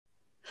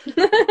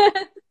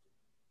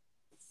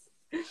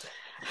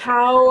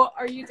How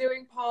are you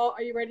doing, Paul?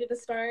 Are you ready to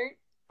start?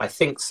 I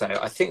think so.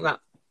 I think that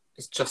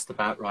is just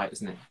about right,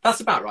 isn't it?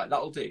 That's about right.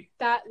 That'll do.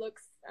 That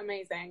looks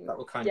amazing. That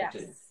will kind Yes.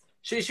 of do.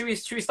 Should we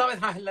start with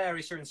how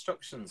hilarious your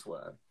instructions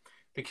were?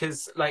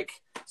 Because, like,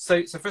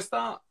 so for a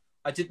start,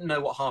 I didn't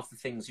know what half the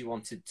things you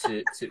wanted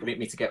to make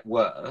me to get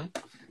were.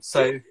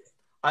 So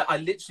I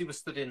literally was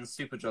stood in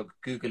Superdrug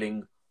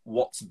Googling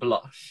what's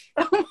blush.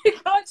 Oh my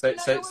god. So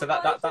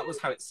that was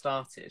how it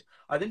started.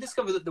 I then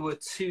discovered that there were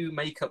two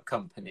makeup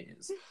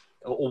companies,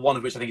 or one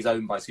of which I think is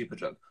owned by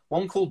Superdrug.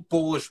 One called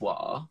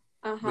Bourjois,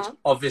 which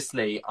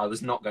obviously I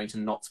was not going to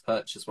not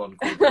purchase one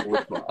called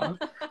Bourjois.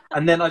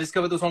 And then I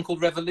discovered there was one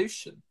called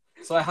Revolution.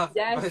 So I have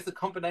both a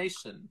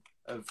combination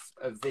of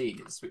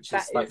these, which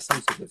is like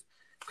some sort of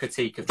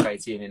critique of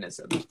trade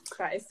unionism.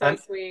 That is so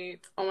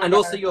sweet. Oh my and god.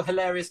 Also your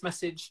hilarious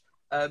message,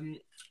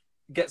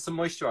 get some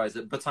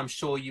moisturiser, but I'm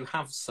sure you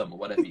have some, or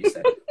whatever you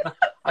said.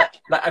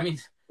 I mean,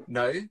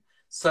 no.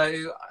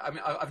 So, I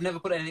mean, I've never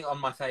put anything on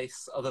my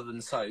face other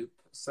than soap.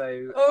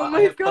 So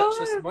I have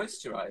purchased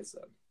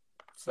moisturiser.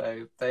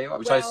 So there you are,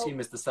 which I assume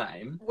is the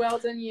same. Well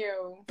done,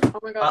 you. Oh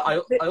my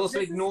god. I also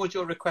ignored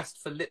your request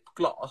for lip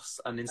gloss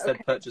and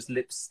instead purchased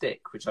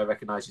lipstick, which I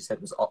recognise you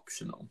said was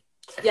optional.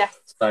 Yes.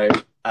 So,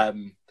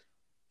 and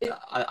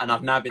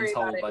I've now been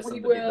told by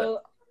somebody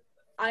that...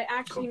 I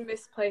actually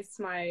misplaced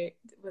my...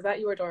 Was that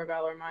your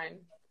doorbell or mine?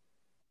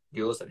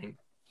 Yours, I think.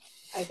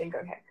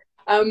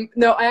 Okay.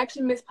 No, I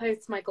actually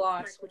misplaced my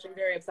gloss, which I'm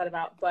very upset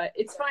about, but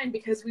it's fine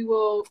because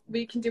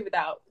we can do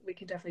without. We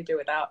can definitely do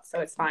without, so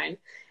it's fine.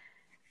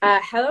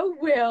 Hello,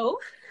 Will.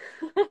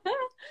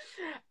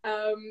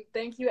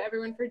 Thank you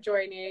everyone for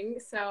joining.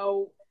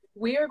 So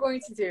we are going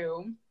to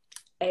do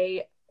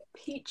a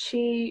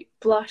peachy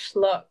blush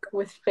look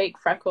with fake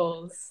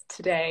freckles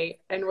today,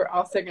 and we're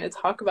also going to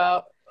talk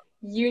about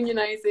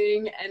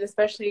unionizing, and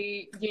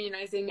especially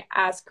unionizing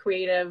as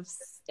creatives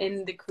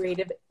in the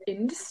creative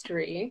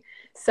industry.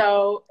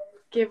 So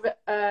give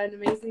an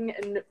amazing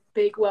and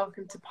big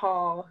welcome to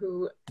Paul,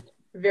 who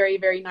very,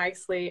 very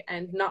nicely,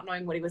 and not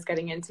knowing what he was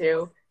getting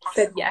into,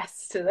 said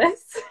yes to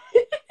this.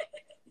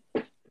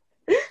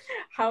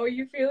 How are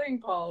you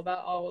feeling, Paul,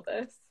 about all of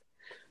this?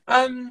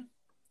 I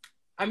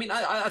mean,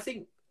 I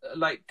think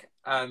like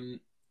a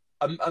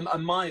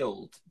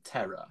mild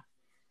terror.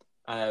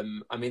 I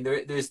mean, there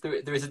is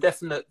a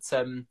definite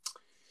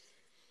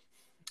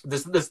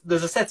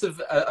there's a set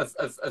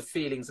of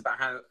feelings about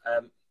how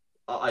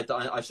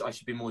I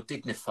should be more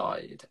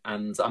dignified,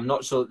 and I'm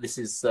not sure that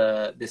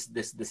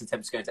this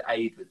attempt is going to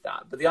aid with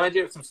that. But the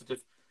idea of some sort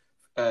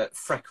of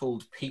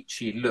freckled,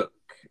 peachy look,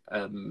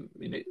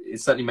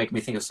 it's certainly making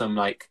me think of some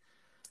like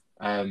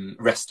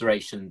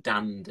restoration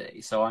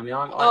dandy. So I mean,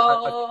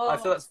 I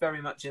feel that's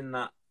very much in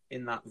that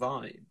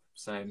vibe.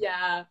 So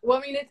yeah, well,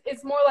 I mean,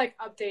 it's more like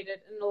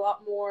updated and a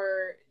lot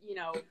more,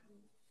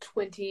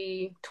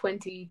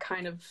 2020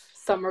 kind of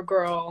summer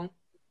girl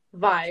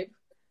vibe.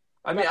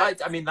 I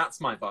mean that's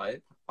my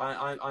vibe.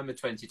 I'm a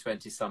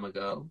 2020 summer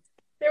girl.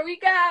 There we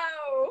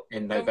go.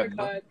 In November.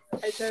 Oh my god,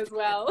 I chose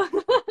well.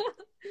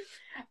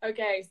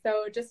 Okay,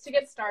 so just to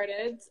get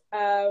started,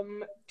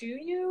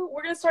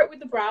 we're gonna start with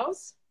the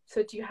brows.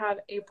 So do you have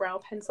a brow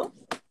pencil?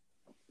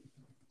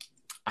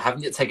 I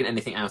haven't yet taken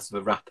anything out of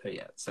a wrapper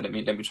yet, so let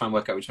me try and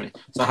work out which one.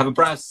 So I have a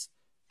brow.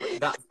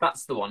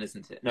 That's the one,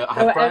 isn't it? No, I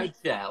have brow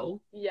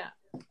gel. Yeah.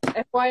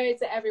 FYI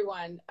to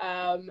everyone,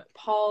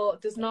 Paul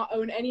does not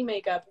own any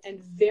makeup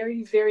and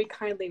very, very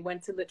kindly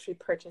went to literally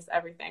purchase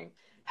everything.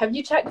 Have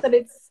you checked that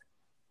it's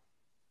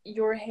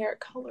your hair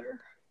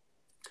color?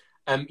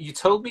 You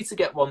told me to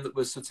get one that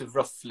was sort of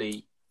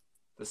roughly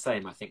the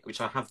same, I think,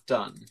 which I have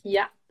done.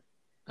 Yeah.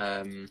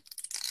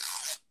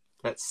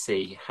 Let's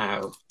see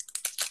how.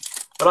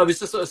 But I was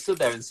just sort of stood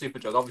there in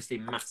Superdrug, obviously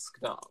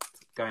masked up,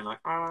 going like,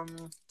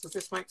 does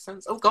this make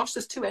sense? Oh gosh,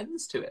 there's two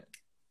ends to it.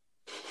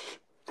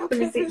 Okay, let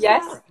me see.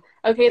 Yes.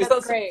 Okay,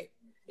 that's great.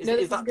 This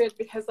is good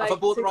because like. Have I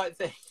bought the right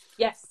thing?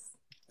 Yes.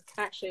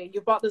 Actually,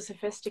 you bought the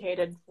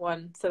sophisticated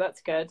one, so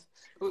that's good.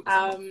 Oops.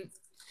 So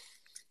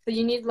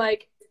you need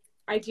like,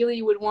 ideally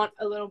you would want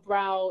a little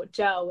brow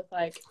gel with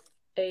like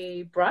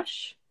a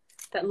brush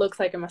that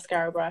looks like a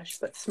mascara brush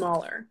but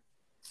smaller.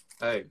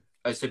 Oh,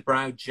 so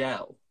brow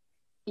gel.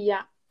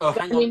 Yeah. Oh,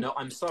 hang on. No,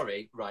 I'm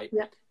sorry. Right.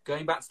 Yeah.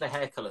 Going back to the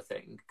hair color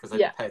thing, because I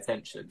didn't pay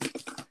attention.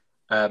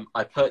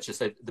 I purchased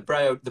the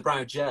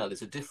brow gel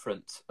is a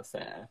different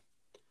affair,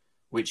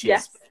 which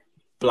is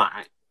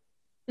black,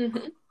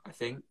 I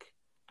think,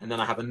 and then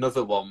I have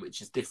another one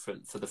which is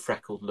different for the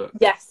freckled look.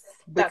 Yes,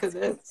 that's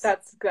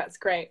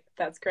great.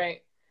 That's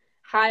great.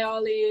 Hi,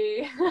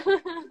 Ollie.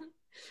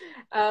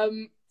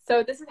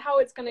 So this is how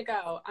it's gonna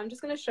go. I'm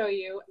just gonna show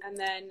you, and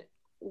then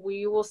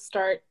we will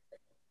start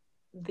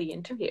the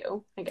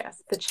interview, I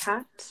guess, the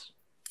chat,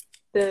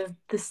 the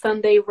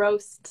Sunday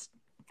roast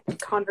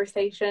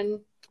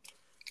conversation.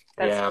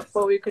 That's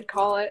what we could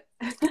call it.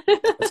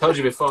 I told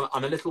you before,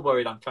 I'm a little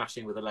worried I'm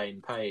clashing with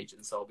Elaine Page,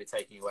 and so I'll be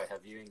taking away her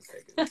viewing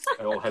figures,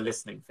 or her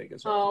listening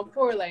figures. Rather. Oh,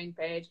 poor Elaine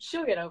Page.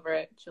 She'll get over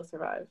it. She'll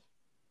survive.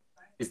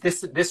 Is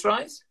this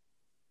right?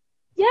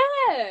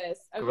 Yes.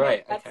 Okay.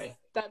 Great. Okay.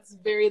 That's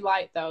very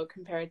light though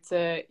compared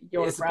to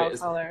your brow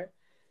color.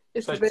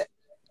 It's a bit.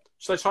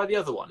 Should I try the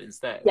other one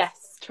instead?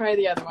 Yes. Try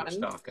the other one. Much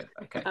darker.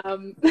 Okay.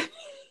 Um.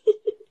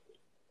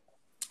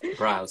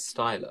 Brows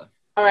styler.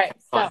 All right.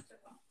 Okay, so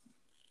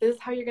this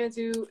is how you're gonna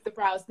do the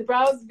brows. The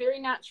brows, very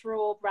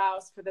natural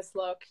brows for this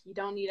look. You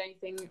don't need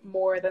anything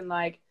more than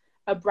like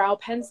a brow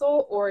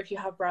pencil, or if you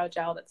have brow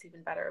gel, that's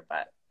even better.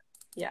 But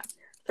yeah,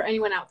 for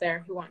anyone out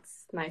there who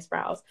wants nice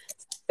brows.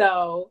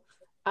 So,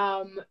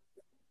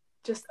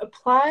 just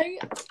apply,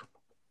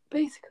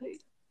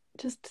 basically,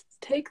 just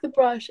take the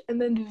brush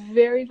and then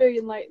very, very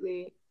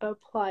lightly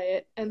apply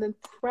it and then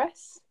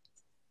press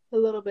a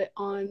little bit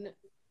on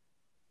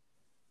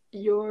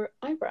your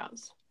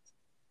eyebrows.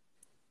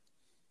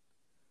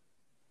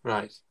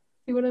 Right.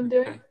 See what I'm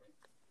doing?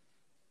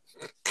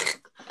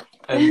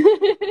 Okay.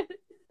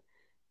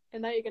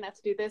 And now you're going to have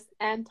to do this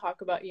and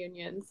talk about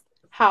unions.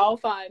 How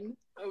fun.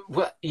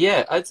 Well,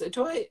 yeah.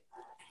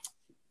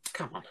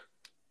 Come on.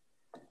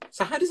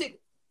 So how does it...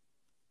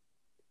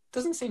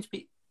 Doesn't seem to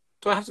be...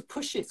 Do I have to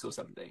push it or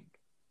something?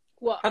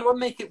 What? How do I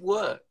make it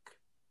work?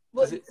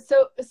 Well,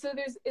 so is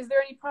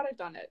there any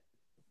product on it?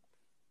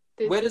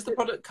 Where does the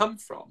product come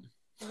from?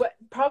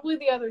 Probably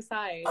the other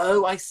side.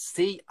 Oh, I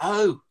see.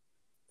 Oh,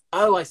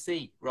 I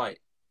see. Right.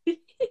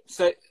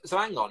 So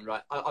hang on.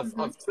 Right.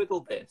 I've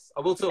twiddled this.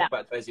 I will talk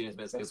about those units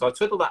in a second. So I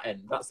twiddled that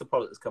end. That's the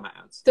product that's come out.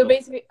 So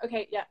basically,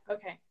 okay, yeah,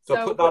 okay. So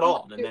I put that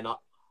on, and then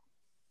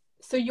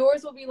So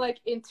yours will be like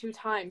in 2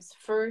 times.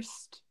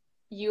 First,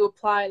 you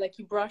apply, like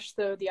you brush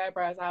the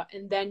eyebrows out,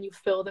 and then you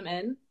fill them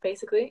in,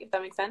 basically, if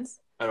that makes sense.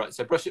 All right.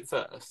 So brush it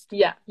first.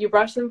 Yeah, you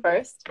brush them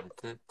first.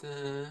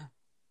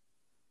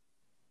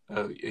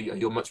 Oh,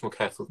 you're much more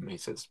careful than me,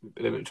 so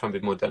let me try and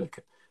be more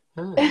delicate.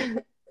 Oh,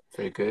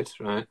 very good,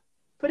 right.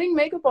 Putting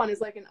makeup on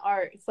is like an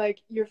art. It's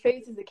like your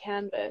face is a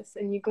canvas,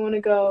 and you're going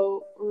to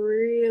go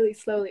really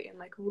slowly and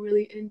like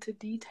really into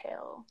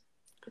detail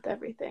with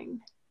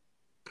everything.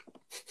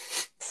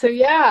 So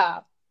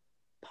yeah,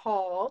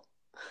 Paul,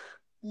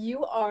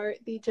 you are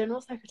the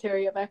General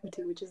Secretary of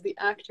Equity, which is the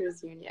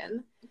Actors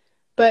Union.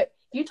 But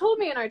you told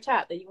me in our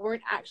chat that you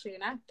weren't actually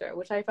an actor,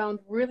 which I found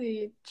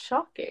really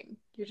shocking.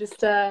 You're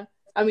just, I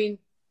mean,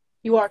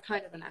 you are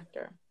kind of an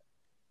actor.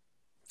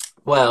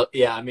 Well,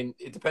 yeah, I mean,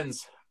 it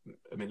depends.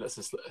 I mean, let's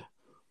just...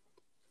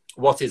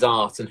 What is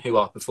art and who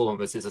are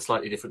performers is a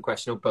slightly different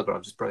question. Oh, bugger,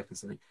 I've just broken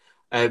something.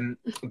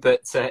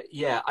 But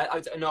yeah,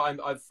 I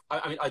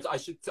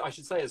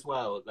should say as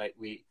well, like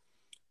we,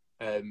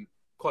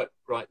 quite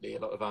rightly, a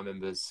lot of our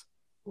members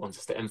want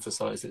us to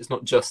emphasise that it's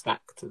not just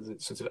actors;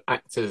 it's sort of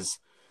actors,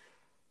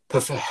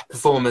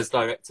 performers,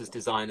 directors,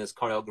 designers,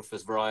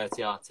 choreographers,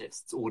 variety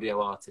artists,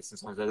 audio artists, and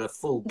so on. They're a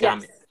full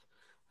gamut. Yes.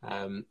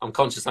 I'm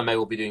conscious I may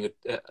well be doing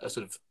a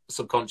sort of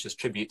subconscious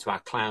tribute to our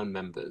clown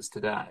members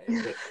today.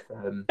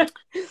 But,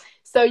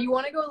 so you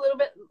want to go a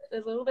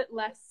little bit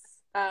less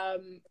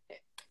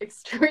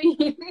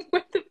extreme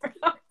with the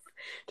brows,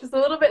 just a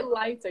little bit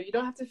lighter. You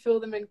don't have to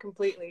fill them in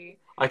completely.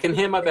 I can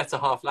hear my better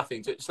half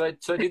laughing. Should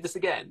I do this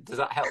again? Does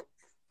that help?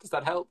 Does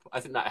that help? I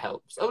think that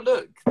helps. Oh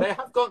look, they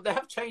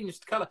have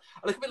changed colour.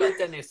 I look a bit like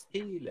Dennis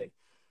Healy.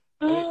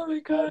 Oh my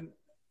god.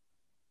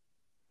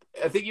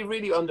 I think you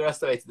really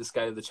underestimated the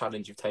scale of the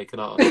challenge you've taken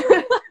on.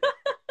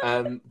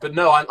 But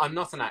no, I'm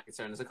not an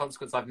actor, and as a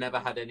consequence, I've never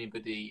had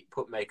anybody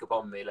put makeup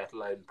on me, let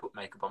alone put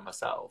makeup on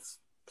myself.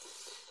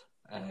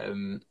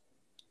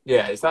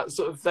 Yeah, is that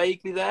sort of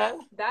vaguely there?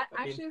 That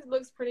actually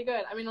looks pretty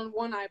good. I mean, on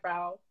one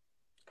eyebrow.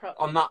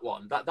 On that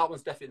one, that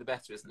one's definitely the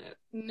better, isn't it?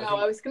 No,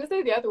 I was going to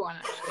say the other one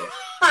actually.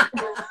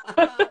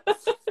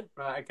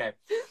 Right. Okay.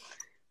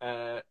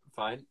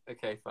 Fine.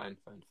 Okay. Fine.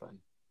 Fine.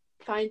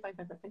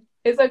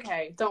 It's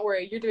okay. Don't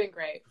worry. You're doing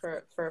great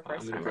for a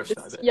first time.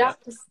 Yeah.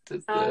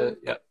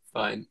 Yeah.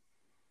 Fine.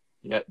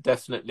 Yeah.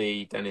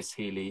 Definitely Dennis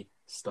Healy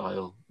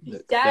style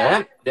look.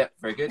 Yeah. Yeah.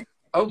 Very good.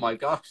 Oh my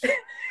gosh.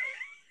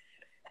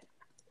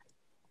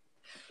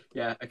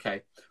 Yeah.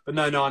 Okay. But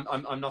no.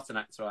 I'm not an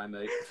actor. I'm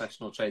a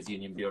professional trades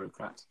union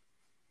bureaucrat.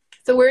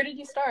 So where did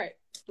you start?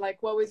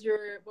 Like, what was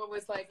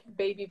like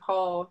baby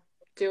Paul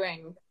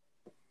doing?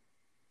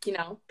 You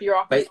know,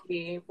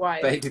 bureaucracy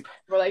wise. Baby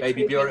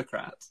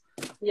bureaucrat.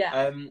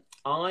 Yeah.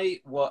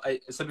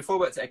 So before I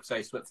worked at X-Ray,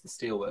 I worked for the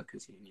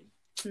Steelworkers Union.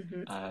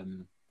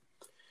 Mm-hmm.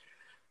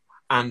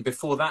 And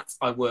before that,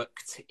 I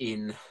worked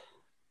in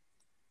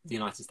the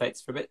United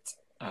States for a bit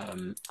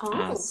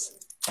as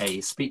a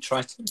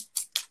speechwriter.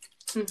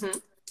 Mm-hmm.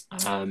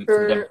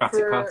 For the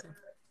Democratic Party.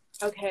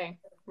 Okay,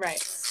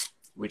 right.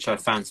 Which I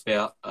found to be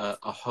a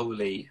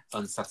wholly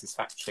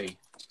unsatisfactory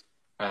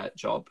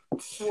job.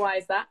 Why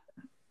is that?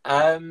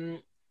 I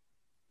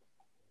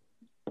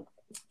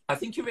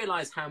think you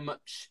realise how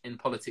much in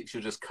politics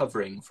you're just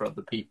covering for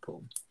other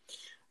people,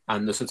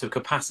 and the sort of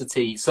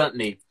capacity.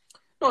 Certainly,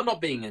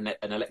 not being an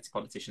elected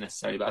politician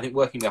necessarily, but I think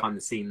working behind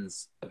the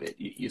scenes of it,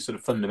 you sort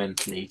of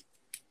fundamentally,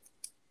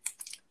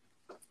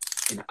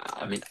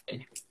 I mean,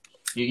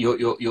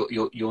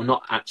 you're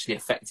not actually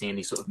affecting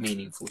any sort of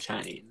meaningful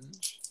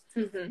change.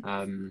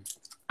 Mm-hmm.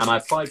 And I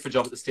applied for a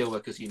job at the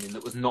Steelworkers Union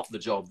that was not the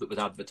job that was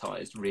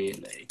advertised,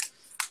 really.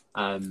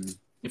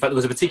 In fact, there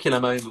was a particular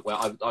moment where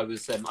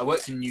I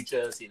worked in New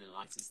Jersey in the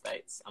United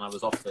States, and I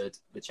was offered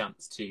the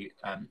chance to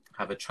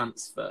have a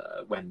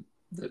transfer when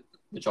the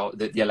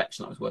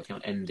election I was working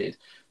on ended,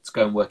 to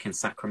go and work in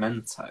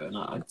Sacramento. And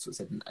I sort of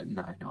said,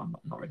 no, I'm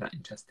not really that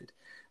interested.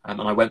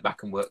 And I went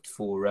back and worked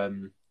for,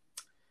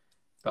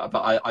 but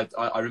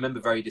I remember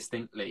very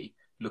distinctly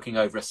looking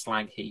over a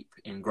slag heap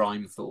in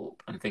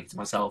Grimethorpe and thinking to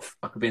myself,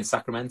 I could be in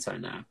Sacramento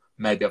now.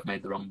 Maybe I've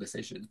made the wrong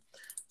decision.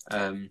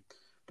 But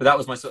that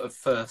was my sort of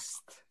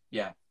first,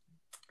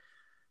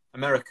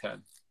 America,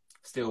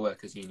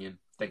 Steelworkers Union,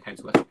 then came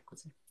to work at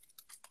Equity.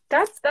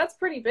 That's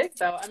pretty big,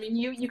 though. I mean,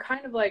 you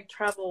kind of like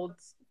traveled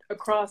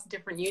across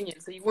different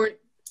unions, so you weren't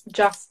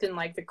just in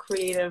like the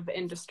creative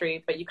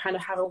industry, but you kind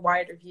of have a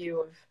wider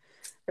view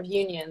of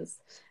unions.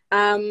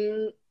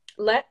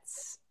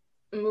 Let's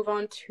move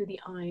on to the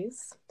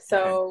eyes.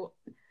 So,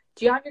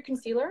 do you have your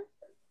concealer?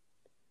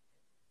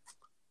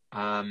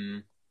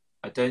 I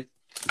don't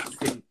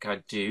think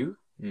I do.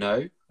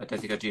 No, I don't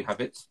think I do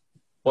have it.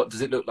 What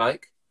does it look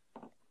like?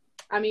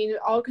 I mean,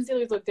 all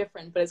concealers look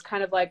different, but it's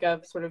kind of like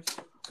a sort of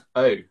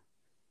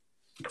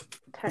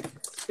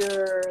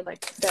texture,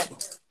 like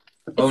that.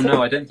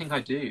 No, I don't think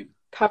I do.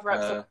 Cover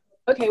up.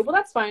 Okay, well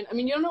that's fine. I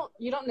mean,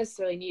 you don't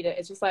necessarily need it.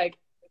 It's just like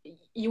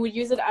you would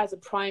use it as a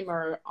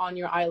primer on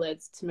your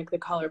eyelids to make the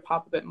color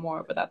pop a bit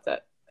more, but that's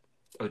it.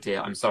 Oh dear,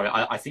 I'm sorry.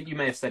 I think you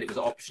may have said it was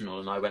optional,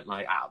 and I went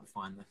like, "I'll be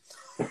fine then."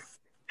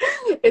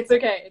 It's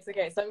okay.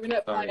 So I'm going to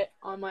apply it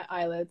on my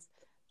eyelids.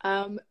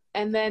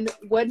 And then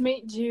what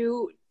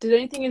did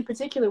anything in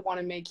particular want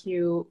to make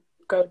you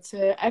go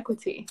to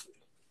Equity?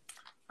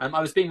 I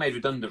was being made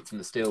redundant from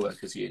the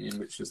Steelworkers Union,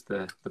 which was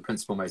the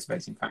principal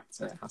motivating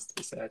factor, it has to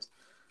be said,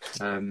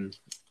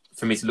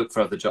 for me to look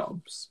for other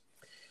jobs.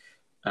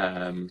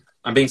 I'm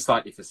being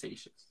slightly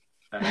facetious.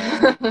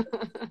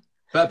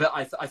 But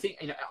I think,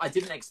 I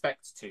didn't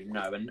expect to,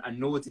 no, and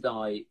nor did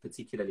I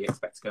particularly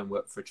expect to go and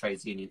work for a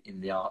trades union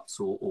in the arts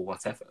or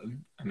whatever.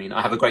 I mean,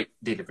 I have a great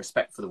deal of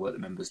respect for the work that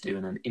members do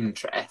and an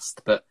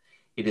interest, but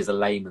it is a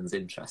layman's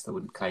interest. I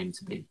wouldn't claim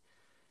to be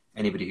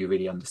anybody who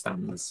really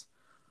understands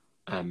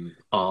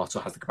art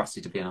or has the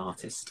capacity to be an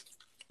artist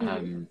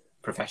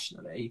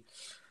professionally.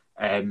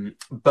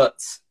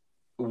 But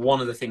one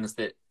of the things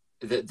that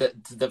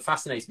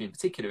fascinates me in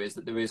particular is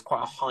that there is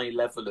quite a high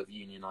level of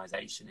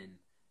unionisation in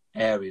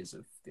areas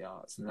of the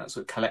arts, and that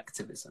sort of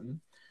collectivism,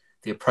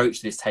 the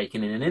approach that is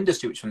taken in an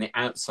industry which from the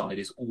outside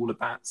is all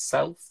about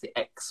self, the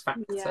X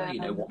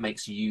factor, what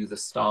makes you the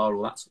star,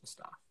 all that sort of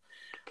stuff.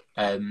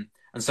 And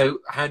so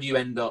how do you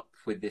end up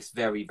with this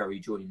very, very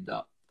joined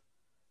up,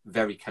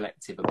 very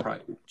collective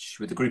approach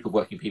with a group of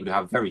working people who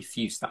have very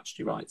few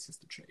statutory rights, is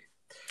the truth.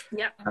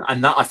 Yeah.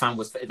 And that I found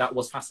was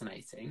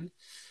fascinating.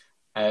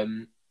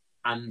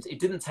 And it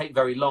didn't take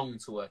very long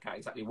to work out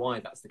exactly why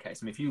that's the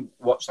case. I mean, if you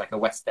watch like a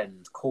West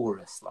End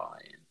chorus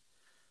line,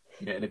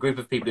 in a group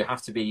of people who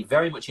have to be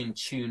very much in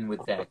tune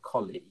with their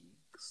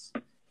colleagues,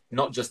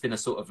 not just in a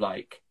sort of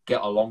like get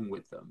along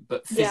with them,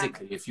 but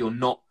physically, if you're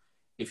not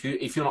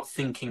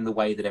thinking the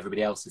way that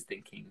everybody else is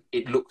thinking,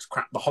 it looks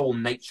crap. The whole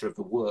nature of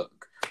the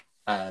work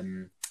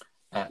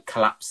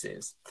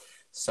collapses.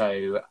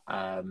 So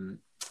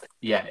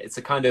it's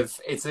a kind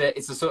of it's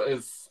a sort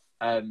of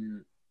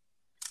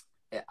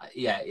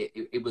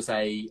it was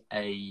and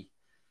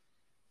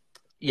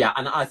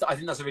I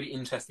think that's a really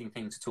interesting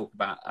thing to talk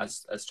about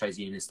as trades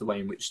unionists, the way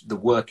in which the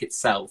work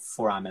itself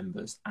for our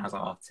members as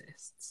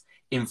artists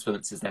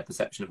influences their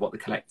perception of what the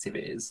collective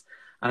is.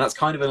 And that's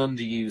kind of an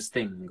underused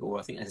thing, or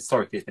I think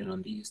historically it's been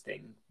an underused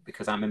thing,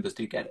 because our members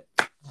do get it.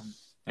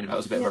 Anyway, that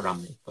was a bit of a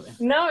ramble.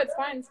 No, it's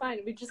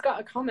fine. We just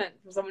got a comment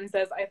from someone who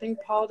says, I think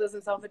Paul does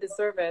himself a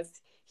disservice.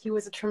 He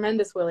was a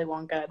tremendous Willy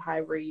Wonka at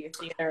Highbury Youth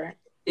Theatre.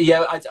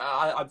 Yeah,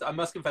 I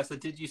must confess, I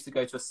did used to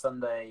go to a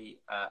Sunday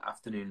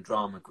afternoon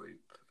drama group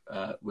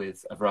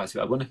with a variety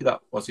of... I wonder who that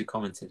was who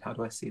commented. How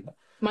do I see that?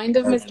 Mind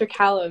of Mr.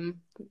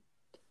 Callum.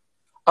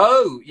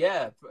 Oh,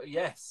 yeah.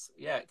 Yes.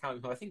 Yeah,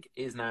 Callum, who I think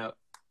is now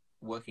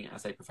working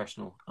as a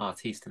professional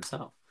artiste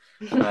himself.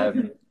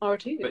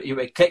 Artiste. But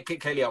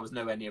clearly I was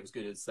nowhere near as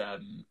good as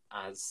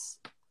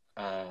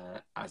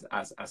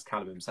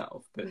Callum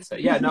himself.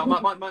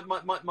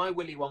 But my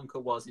Willy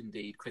Wonka was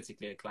indeed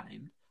critically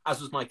acclaimed,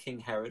 as was my King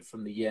Herod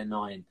from the Year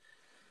 9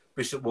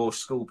 Bishop Walsh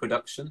School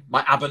production.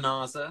 My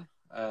Ebenezer,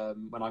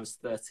 when I was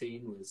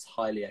 13, was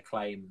highly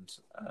acclaimed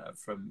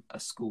from a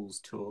school's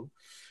tour.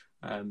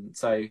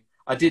 So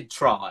I did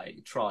try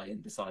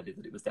and decided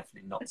that it was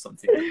definitely not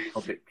something that the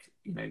public,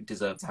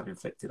 deserved to have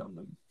inflicted on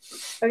them.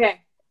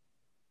 Okay.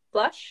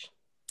 Blush?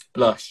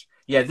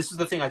 Yeah, this was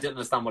the thing, I didn't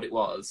understand what it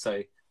was.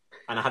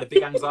 And I had a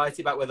big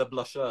anxiety about whether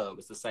blusher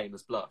was the same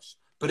as blush.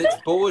 But it's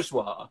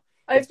bourgeois.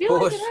 I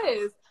feel like it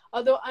is.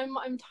 Although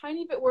I'm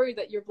tiny bit worried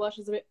that your blush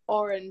is a bit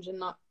orange and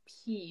not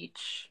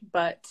peach.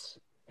 But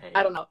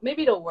I don't know.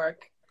 Maybe it'll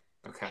work.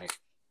 Okay.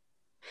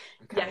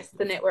 Yes,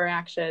 the knitwear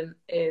action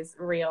is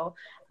real.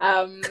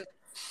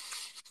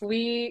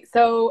 Okay,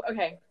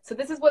 so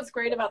this is what's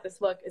great about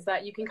this look is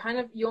that you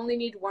can you only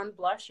need one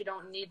blush. You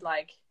don't need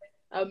like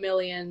a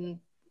million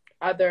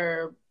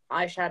other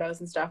eyeshadows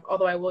and stuff,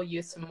 although I will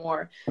use some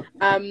more.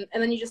 And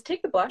then you just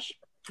take the blush.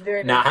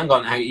 Now, hang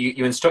on.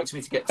 You instructed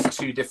me to get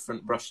 2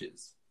 different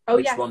brushes. Oh,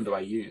 Which yes. one do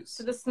I use?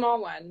 So the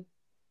small one.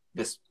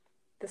 This.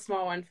 The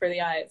small one for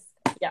the eyes.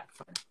 Yeah.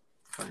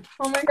 Fine.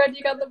 Oh my god,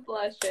 you got the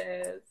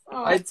blushes.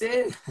 Oh. I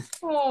did.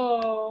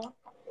 Oh.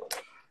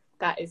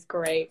 That is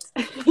great.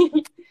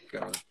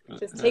 God.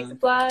 Just take the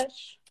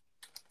blush.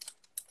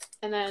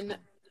 And then...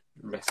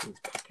 Wrestle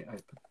the packet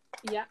open.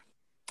 Yeah.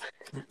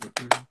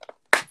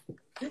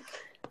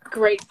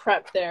 Great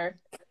prep there.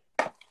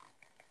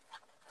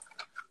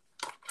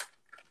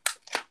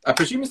 I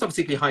presume it's not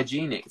particularly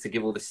hygienic to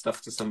give all this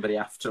stuff to somebody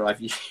after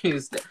I've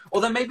used it.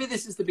 Although maybe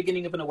this is the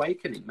beginning of an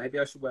awakening. Maybe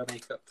I should wear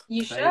makeup.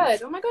 You should.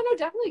 Oh my god, no,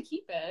 definitely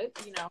keep it,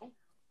 you know.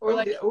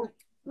 Or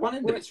one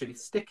end of it's really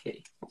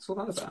sticky. What's all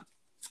that about?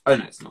 Oh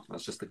no, it's not.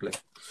 That's just the glue.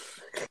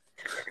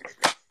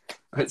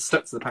 It's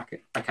stuck to the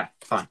packet. Okay,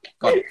 fine.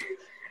 Got it.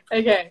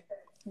 Okay.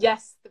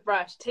 Yes, the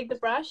brush. Take the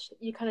brush,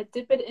 you kind of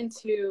dip it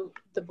into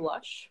the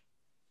blush.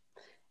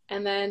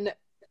 And then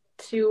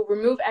to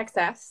remove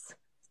excess...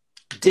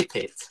 Dip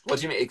it? What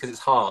do you mean? Because it's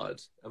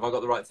hard. Have I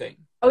got the right thing?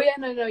 Oh yeah,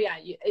 no, yeah.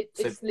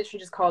 It's literally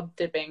just called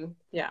dipping.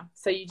 Yeah.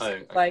 So you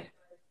just like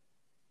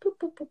poop,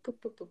 poop, poop,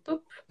 poop, poop, poop,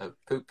 poop. Oh,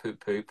 poop,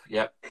 poop, poop.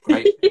 Yep,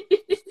 great.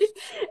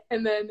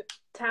 And then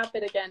tap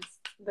it against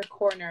the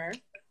corner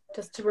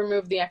just to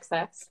remove the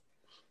excess.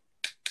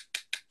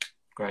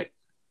 Great.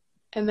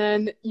 And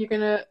then you're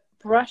gonna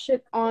brush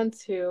it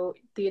onto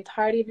the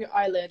entirety of your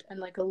eyelid and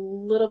like a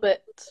little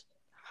bit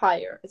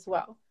higher as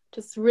well.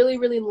 Just really,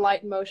 really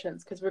light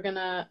motions because we're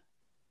gonna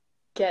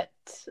get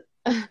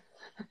You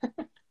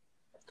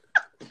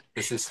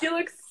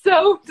look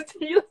so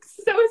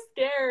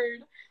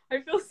scared. I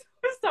feel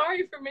so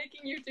sorry for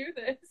making you do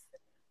this.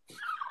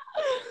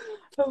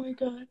 Oh my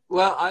god.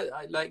 Well,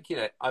 I like, you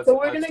know, so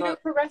we're gonna go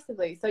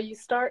progressively. So you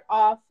start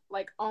off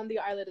like on the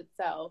eyelid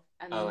itself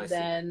and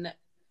then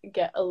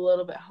get a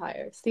little bit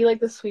higher. See like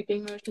the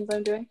sweeping motions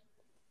I'm doing?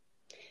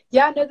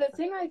 Yeah, no, the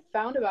thing I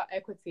found about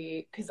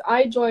equity, because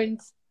I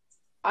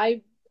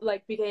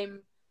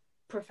became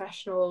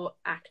professional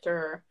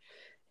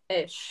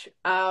actor-ish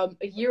a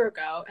year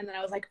ago, and then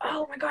I was like,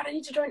 oh my god, I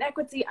need to join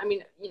equity. I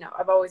mean, you know,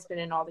 I've always been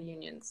in all the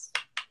unions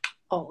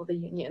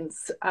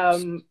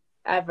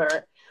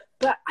ever,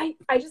 but I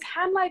just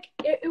had like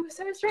it was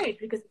so strange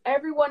because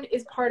everyone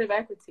is part of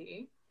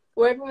equity,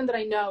 or everyone that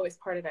I know is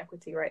part of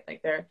equity, right?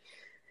 Like they're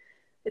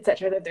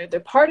etc. They're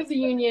part of the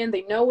union,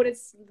 they know what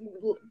it's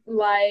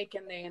like,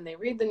 and they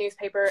read the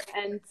newspaper,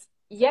 and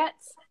yet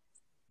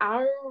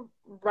our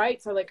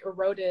rights are like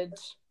eroded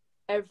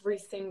every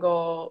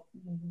single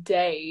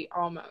day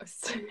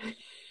almost.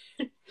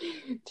 Do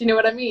you know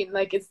what I mean?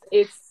 Like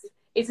it's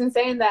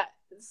insane that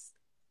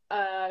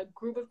a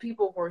group of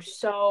people who are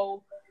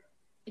so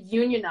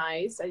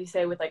unionized, as you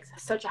say, with like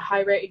such a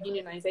high rate of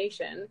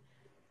unionization,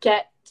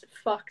 get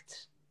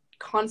fucked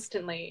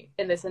constantly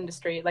in this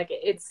industry. Like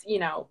it's, you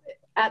know,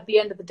 at the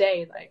end of the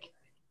day, like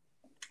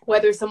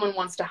whether someone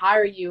wants to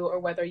hire you or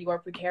whether you are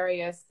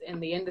precarious in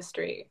the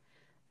industry,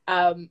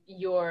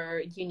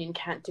 your union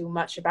can't do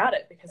much about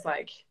it because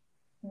like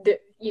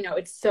you know,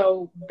 it's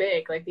so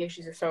big, like the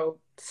issues are so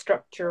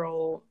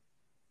structural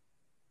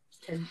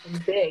and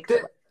big.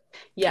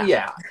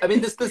 Yeah, I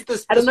mean there's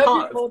I don't know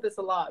if you've told this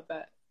a lot,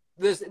 but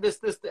there's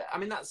I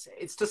mean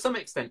it's to some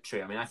extent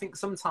true. I mean I think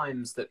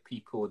sometimes that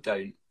people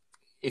don't,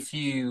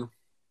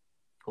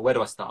 where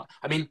do I start?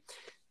 I mean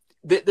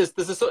there's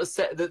a sort of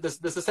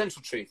there's a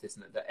central truth,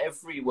 isn't it, that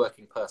every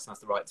working person has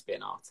the right to be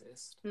an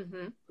artist,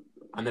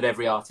 and that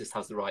every artist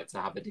has the right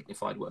to have a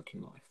dignified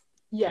working life.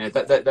 Yeah, you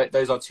know,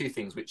 those are two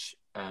things which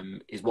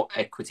is what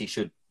equity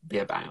should be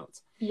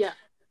about. Yeah,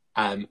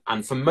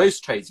 and for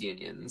most trades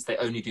unions, they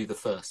only do the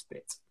first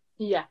bit.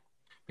 Yeah,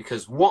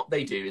 because what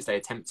they do is they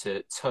attempt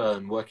to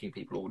turn working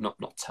people, or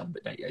not turn,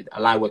 but they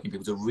allow working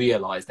people to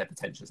realise their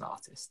potential as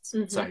artists.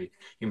 So you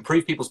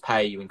improve people's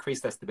pay, you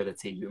increase their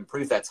stability, you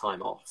improve their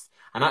time off.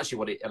 And actually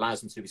what it allows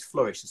them to do is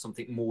flourish as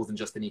something more than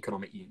just an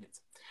economic unit.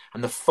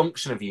 And the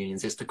function of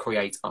unions is to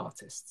create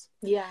artists.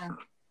 Yeah.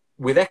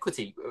 With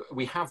equity,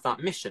 we have that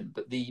mission,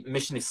 but the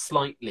mission is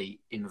slightly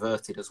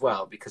inverted as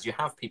well, because you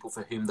have people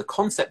for whom the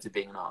concept of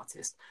being an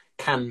artist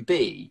can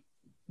be,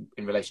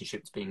 in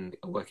relationship to being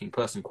a working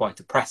person, quite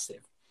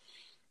oppressive.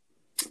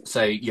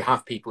 So you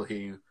have people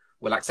who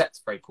will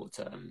accept very poor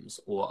terms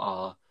or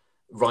are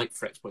ripe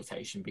for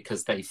exploitation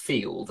because they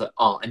feel that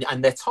art,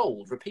 and they're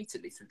told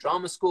repeatedly through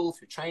drama school,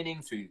 through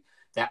training, through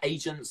their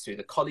agents, through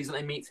the colleagues that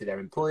they meet, through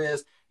their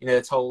employers, you know,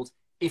 they're told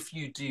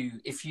you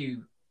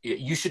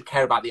should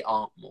care about the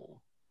art more.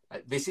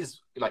 This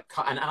is like,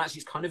 and actually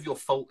it's kind of your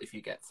fault if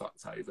you get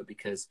fucked over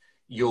because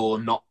you're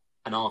not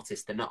an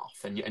artist enough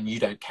and you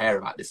don't care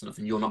about this enough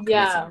and you're not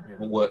committed enough, you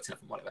haven't worked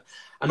enough and whatever.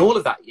 And all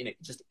of that, you know,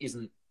 just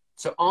isn't.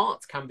 So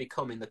art can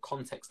become, in the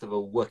context of a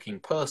working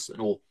person,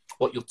 or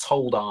what you're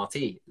told art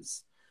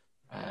is,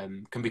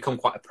 can become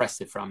quite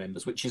oppressive for our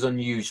members, which is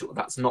unusual.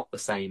 That's not the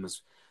same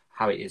as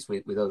how it is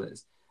with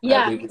others.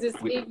 Yeah, because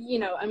you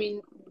know, I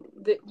mean,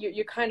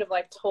 you're kind of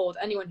like told,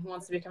 anyone who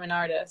wants to become an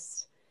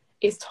artist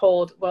is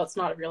told, well, it's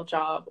not a real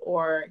job,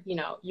 or, you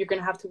know, you're going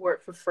to have to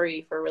work for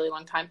free for a really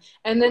long time.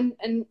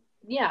 And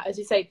yeah, as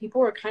you say,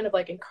 people are kind of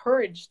like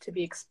encouraged to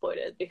be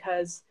exploited,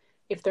 because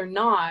if they're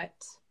not,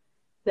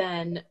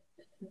 then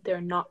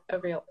they're not a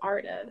real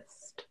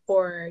artist,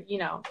 or, you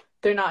know,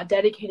 they're not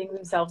dedicating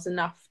themselves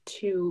enough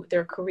to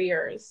their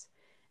careers.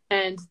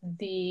 And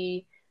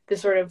the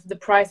sort of the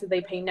price that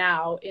they pay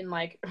now, in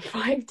like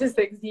 5 to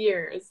 6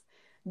 years,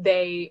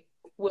 they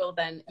will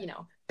then, you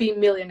know, be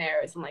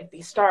millionaires and like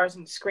be stars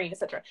on the screen,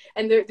 etc.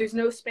 And there's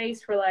no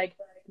space for like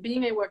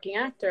being a working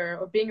actor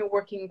or being a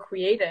working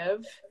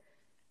creative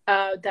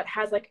that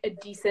has like a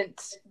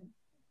decent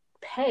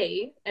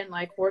pay and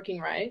like working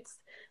rights,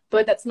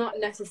 but that's not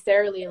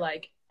necessarily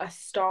like a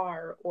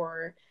star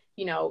or,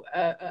 you know,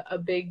 a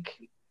big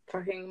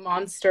fucking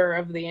monster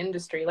of the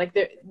industry. Like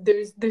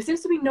there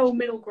seems to be no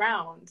middle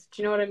ground.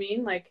 Do you know what I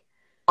mean? Like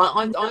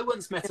I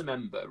once met a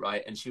member,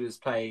 right, and she was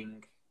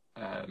playing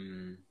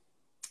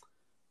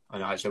I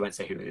know, actually I won't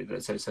say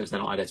who, so they're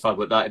not identified,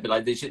 but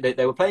like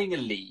they were playing a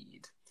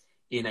lead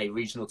in a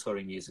regional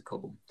touring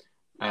musical,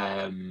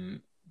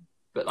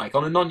 but like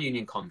on a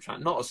non-union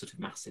contract, not a sort of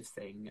massive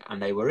thing,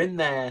 and they were in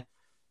their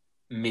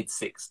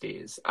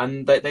mid-60s,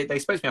 and they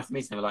spoke to me after the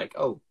meeting. They were like,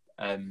 "Oh,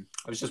 I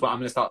was just, well,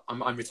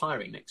 I'm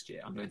retiring next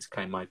year. I'm going to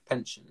claim my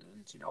pension,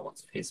 and, you know, I want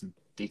to hear some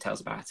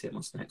details about it.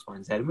 What's the next Y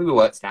and Z?" And we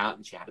worked it out,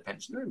 and she had a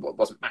pension. It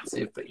wasn't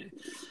massive, but, you know,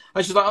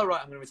 and she was like, "Oh,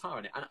 right, I'm going to retire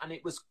on it." And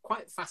it was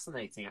quite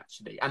fascinating,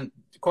 actually, and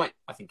quite,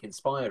 I think,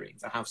 inspiring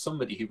to have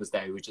somebody who was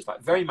there who was just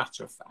like very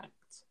matter of fact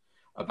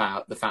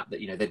about the fact that,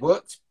 you know,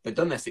 they'd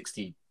done their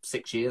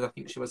 66 years, I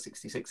think she was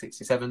 66,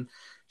 67.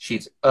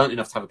 She'd earned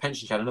enough to have a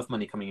pension. She had enough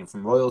money coming in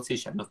from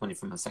royalties. She had enough money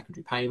from her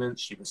secondary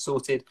payments. She was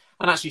sorted.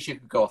 And actually she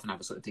could go off and have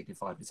a sort of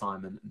dignified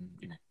retirement and,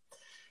 you know,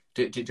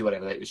 do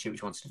whatever she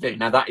wanted to do.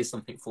 Now, that is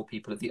something for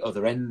people at the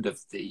other end of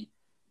the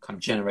kind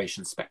of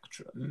generation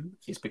spectrum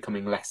is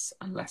becoming less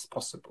and less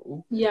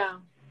possible. Yeah.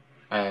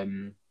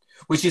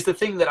 Which is the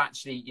thing that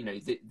actually, you know,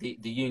 the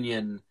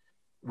union,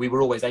 we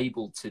were always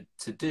able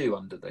to do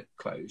under the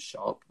closed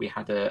shop. We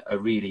had a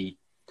really,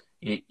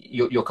 you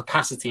know, your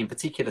capacity in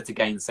particular to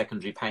gain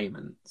secondary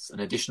payments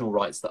and additional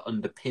rights that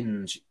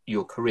underpinned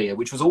your career,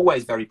 which was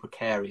always very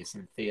precarious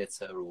in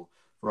theatre or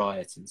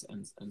variety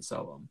and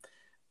so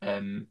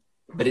on.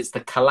 But it's the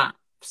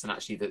collapse and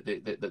actually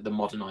the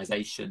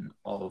modernisation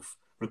of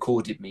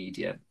recorded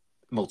media,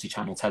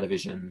 multi-channel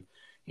television,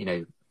 you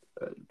know,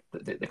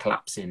 the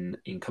collapse in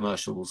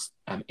commercials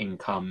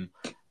income,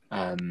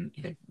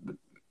 you know,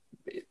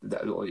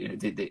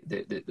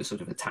 the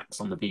sort of attacks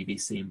on the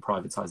BBC and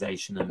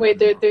privatisation. And, wait,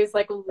 there's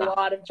like a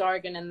lot of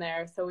jargon in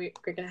there, so we're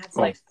gonna have to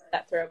like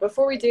that through.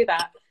 Before we do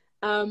that,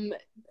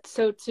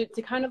 so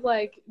to kind of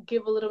like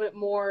give a little bit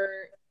more,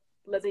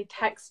 let's say,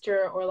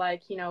 texture or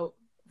like, you know,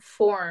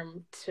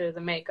 form to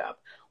the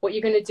makeup, what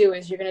you're gonna do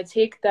is you're gonna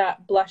take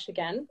that blush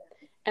again,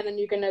 and then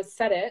you're gonna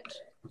set it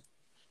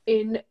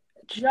in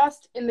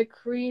just in the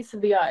crease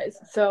of the eyes.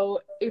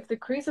 So if the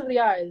crease of the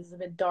eyes is a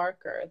bit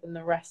darker than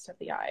the rest of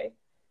the eye,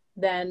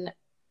 then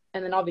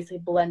obviously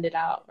blend it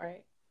out,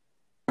 right?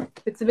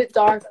 If it's a bit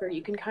darker,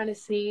 you can kind of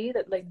see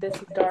that like this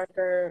is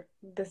darker,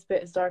 this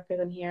bit is darker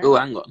than here. Oh,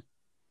 hang on,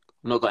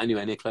 I've not got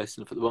anywhere near close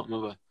enough at the bottom,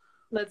 have I?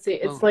 Let's see,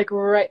 it's like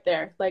right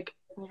there, like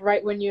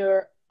right when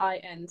your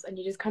eye ends, and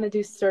you just kind of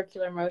do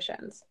circular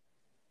motions.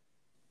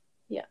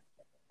 Yeah,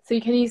 so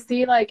can you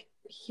see like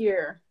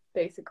here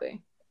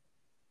basically?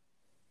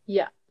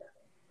 Yeah,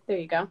 there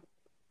you go.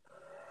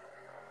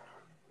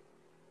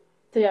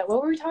 So yeah,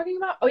 what were we talking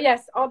about? Oh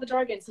yes, all the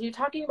jargon. So you're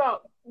talking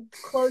about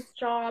closed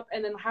shop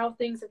and then how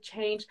things have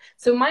changed.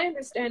 So my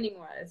understanding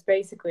was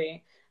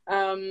basically,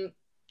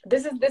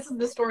 this is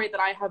the story that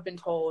I have been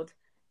told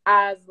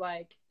as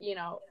like, you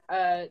know,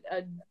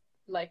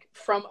 like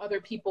from other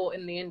people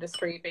in the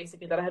industry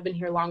basically that have been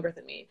here longer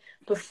than me.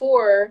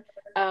 Before,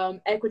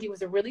 Equity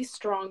was a really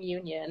strong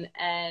union,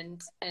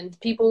 and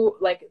people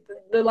like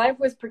the life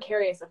was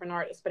precarious of an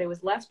artist, but it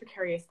was less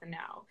precarious than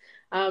now.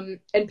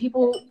 And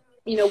people,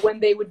 you know, when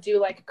they would do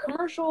like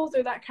commercials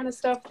or that kind of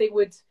stuff, they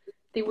would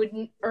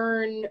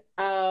earn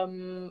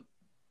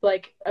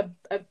like a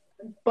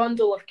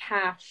bundle of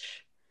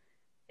cash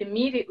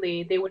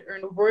immediately. They would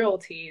earn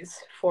royalties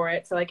for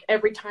it. So like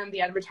every time the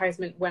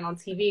advertisement went on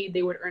TV,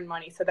 they would earn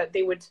money, so that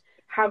they would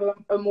have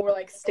a more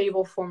like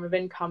stable form of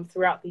income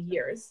throughout the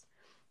years.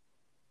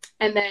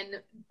 And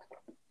then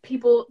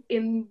people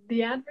in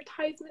the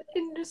advertisement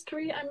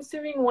industry, I'm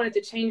assuming, wanted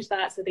to change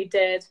that, so they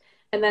did.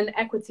 And then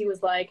Equity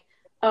was like,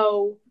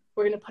 oh,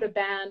 we're going to put a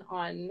ban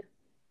on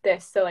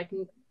this. So like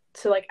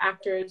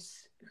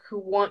actors who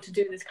want to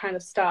do this kind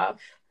of stuff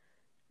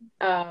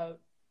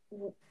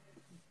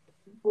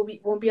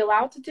won't be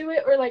allowed to do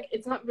it, or like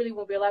it's not really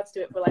won't be allowed to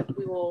do it, but like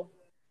we will.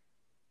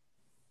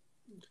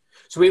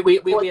 So we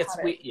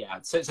yeah.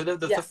 So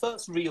the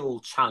first real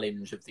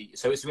challenge of the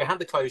so we had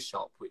the closed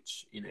shop,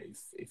 which, you know,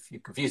 if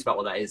you're confused about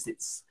what that is,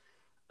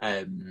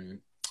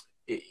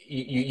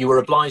 you were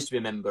obliged to be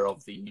a member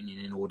of the union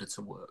in order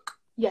to work.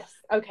 Yes.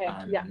 Okay.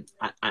 Yeah.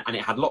 And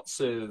it had lots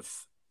of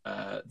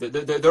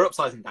there are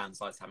upsides and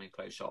downsides to having a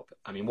closed shop.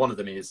 I mean, one of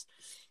them is,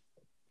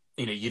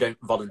 you don't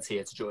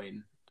volunteer to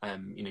join.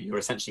 You're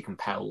essentially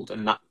compelled,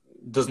 and that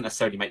doesn't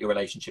necessarily make your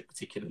relationship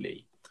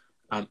particularly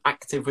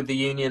active with the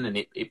union, and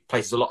it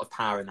places a lot of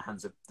power in the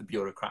hands of the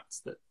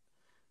bureaucrats that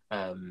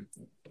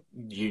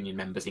union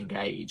members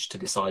engage to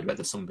decide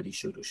whether somebody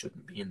should or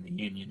shouldn't be in the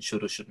union,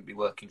 should or shouldn't be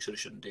working, should or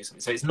shouldn't do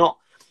something. So it's not,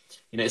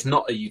 it's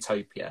not a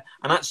utopia.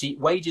 And actually,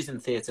 wages in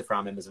theatre for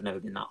our members have never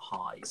been that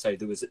high. So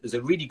there's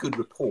a really good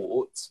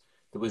report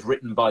that was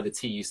written by the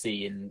TUC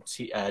in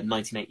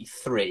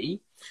 1983,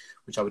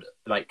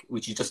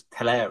 which is just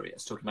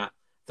hilarious, talking about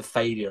the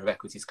failure of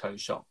Equity's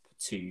closed shop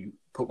to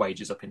put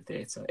wages up in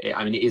theatre.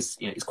 It is,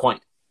 it's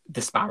quite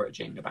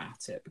disparaging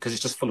about it because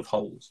it's just full of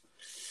holes.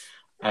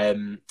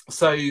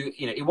 So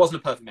it wasn't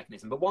a perfect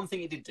mechanism, but one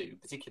thing it did do,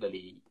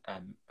 particularly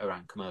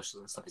around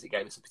commercials and stuff, is it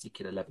gave us a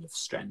particular level of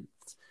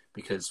strength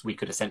because we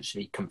could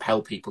essentially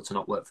compel people to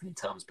not work for any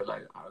terms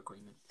below our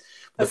agreement.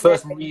 The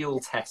first real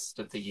test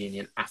of the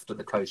union after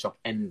the closed shop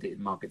ended,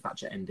 Margaret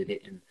Thatcher ended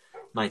it in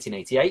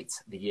 1988,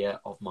 the year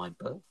of my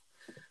birth.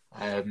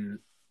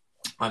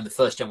 I'm the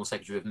first general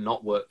secretary who have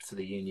not worked for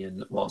the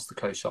union whilst the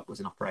closed shop was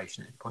in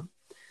operation at any point.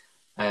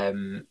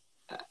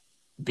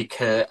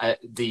 Because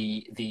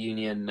the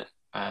union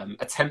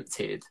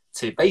attempted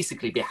to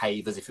basically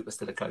behave as if it was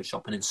still a closed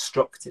shop and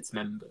instruct its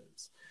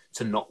members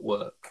to not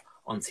work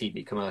on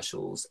TV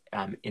commercials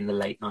in the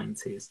late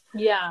 90s.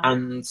 Yeah.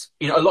 And,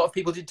 a lot of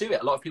people did do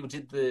it. A lot of people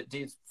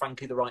did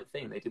frankly the right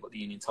thing. They did what the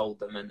union told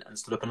them and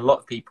stood up. And a lot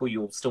of people,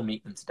 you'll still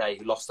meet them today,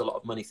 who lost a lot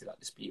of money through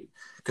that dispute.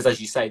 Because as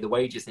you say, the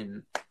wages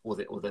or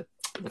the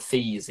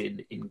fees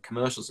in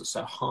commercials are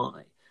so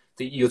high.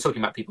 You're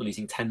talking about people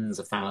losing tens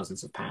of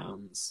thousands of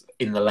pounds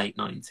in the late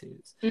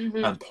 90s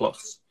and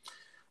plus.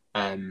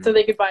 So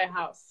they could buy a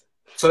house.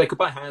 So they could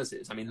buy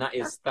houses. I mean, that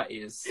is.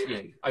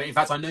 In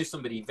fact, I know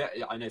somebody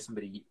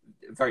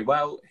very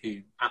well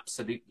who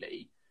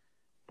absolutely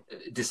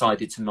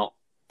decided to not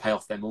pay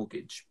off their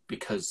mortgage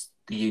because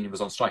the union was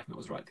on strike and it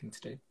was the right thing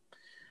to do.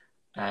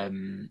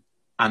 And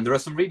there are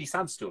some really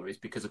sad stories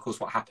because, of course,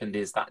 what happened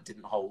is that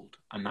didn't hold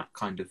and that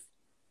kind of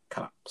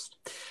collapsed.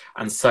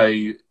 And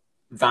so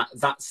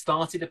that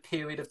started a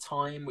period of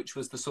time which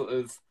was the sort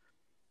of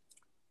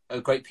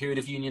a great period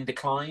of union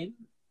decline.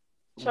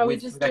 Shall we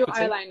just do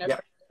eyeliner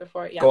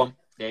before? Yeah. Go on.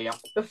 Yeah.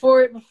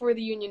 Before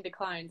the union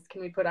declines,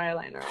 can we put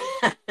eyeliner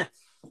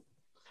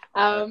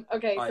on?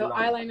 Okay, so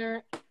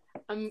eyeliner.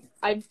 I'm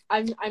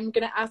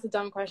gonna ask a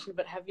dumb question,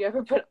 but have you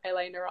ever put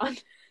eyeliner on?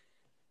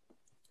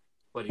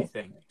 What do you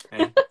think?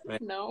 Hey?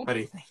 No. What do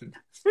you think?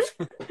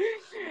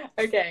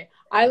 Okay,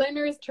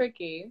 eyeliner is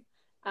tricky.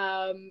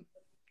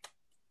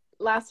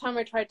 Last time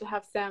I tried to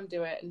have Sam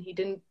do it, and he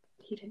didn't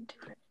do it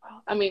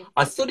well. I mean,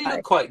 I thought he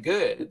looked quite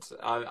good.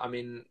 I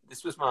mean,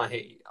 this was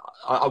I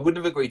wouldn't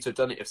have agreed to have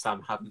done it if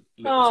Sam hadn't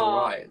looked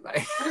all right.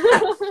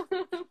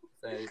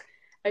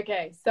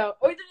 Okay, so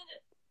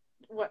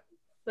what?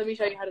 Let me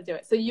show you how to do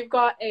it. So you've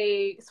got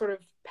a sort of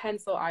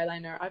pencil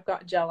eyeliner. I've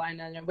got gel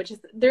eyeliner, which is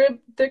their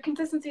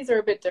consistencies are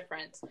a bit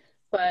different,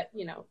 but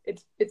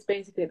it's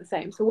basically the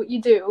same. So what you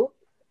do?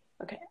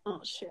 Okay. Oh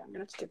shit! I'm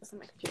gonna have to do this on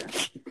my computer.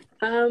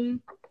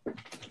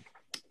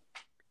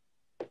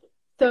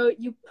 So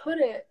you put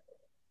it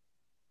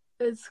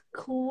as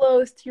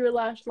close to your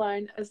lash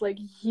line as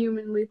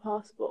humanly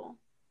possible.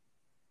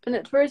 And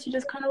at first you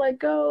just kind of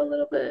go a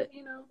little bit,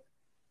 You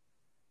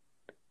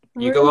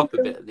go up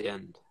a bit at the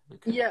end.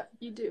 Okay. Yeah,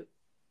 you do.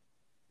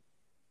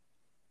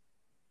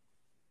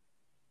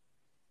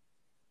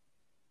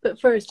 But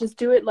first, just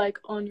do it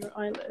on your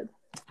eyelid.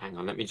 Hang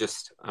on, let me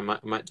just, I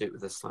might do it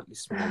with a slightly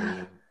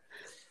smaller.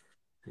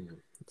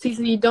 See,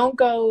 so you don't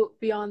go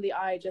beyond the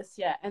eye just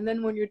yet. And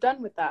then when you're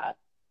done with that,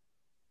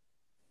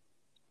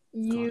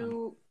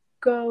 you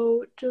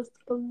go just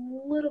a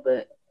little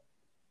bit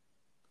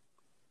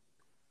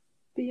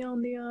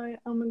beyond the eye.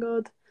 Oh my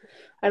god.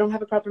 I don't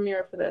have a proper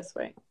mirror for this.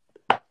 Wait.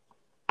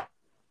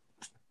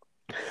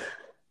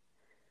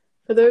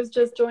 For those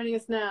just joining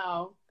us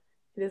now,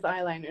 it is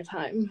eyeliner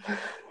time.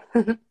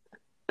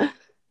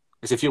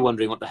 As if you're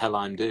wondering what the hell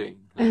I'm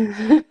doing.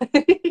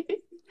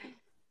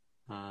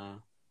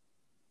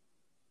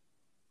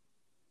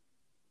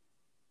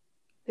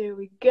 There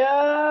we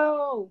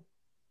go.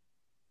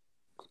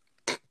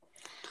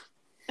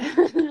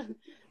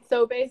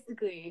 So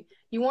basically,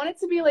 you want it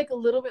to be a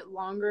little bit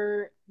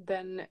longer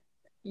than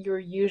your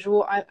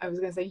usual. I was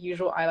gonna say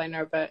usual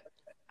eyeliner, but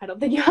I don't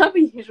think you have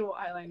a usual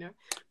eyeliner.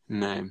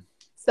 No.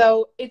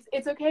 So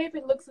it's okay if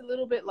it looks a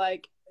little bit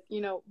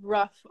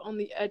rough on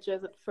the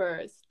edges at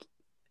first.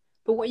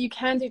 But what you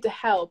can do to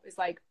help is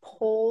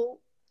pull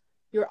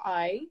your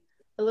eye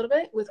a little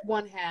bit with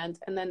one hand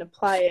and then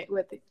apply it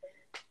with it.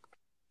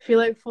 I feel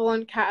like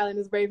full-on cat eyeliner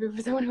is bravery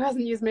for someone who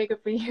hasn't used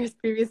makeup for years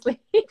previously.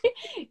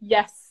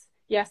 Yes,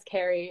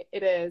 Carrie,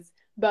 it is.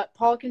 But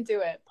Paul can do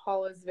it.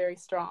 Paul is very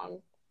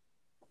strong.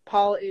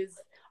 Paul is...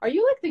 Are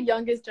you the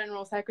youngest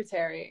general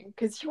secretary?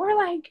 Because you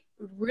are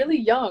really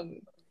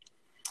young.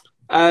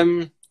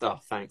 Oh,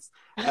 thanks.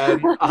 Yeah,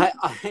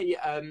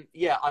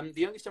 I'm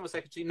the youngest general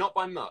secretary, not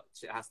by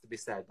much. It has to be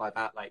said, by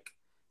about like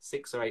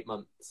 6 or 8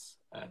 months.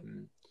 So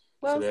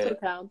Well, still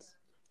counts.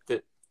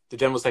 the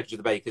general secretary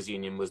of the Bakers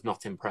Union was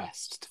not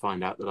impressed to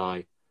find out that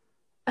I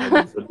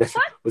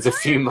was a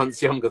few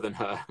months younger than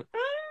her.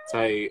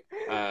 So,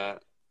 oh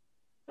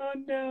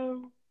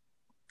no.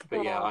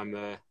 but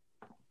yeah,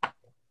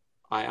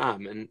 I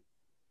am, and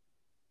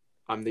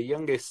I'm the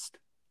youngest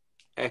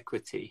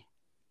equity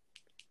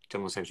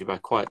general secretary by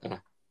quite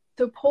a.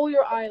 So pull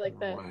your eye like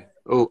this.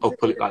 Oh, I'll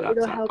pull it like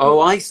that.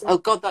 Oh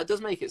God, that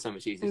does make it so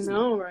much easier. I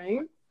know,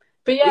 right?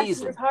 But yes,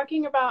 Easy. we're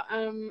talking about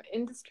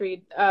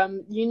industry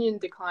union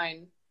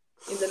decline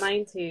in the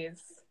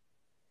 90s.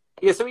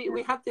 Yeah, so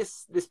we had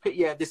this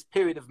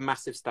period of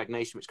massive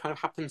stagnation, which kind of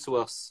happened to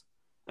us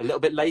a little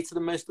bit later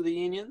than most of the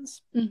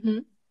unions. Mm-hmm.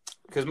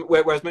 Because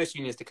whereas most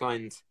unions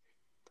declined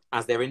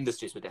as their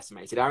industries were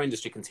decimated, our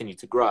industry continued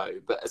to grow.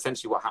 But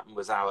essentially what happened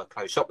was our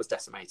closed shop was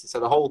decimated.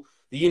 So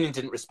the union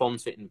didn't respond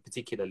to it in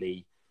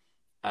particularly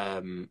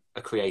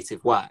a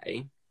creative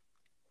way.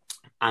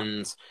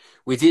 And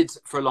we did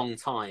for a long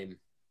time,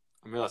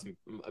 I'm realising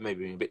I may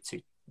be being a bit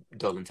too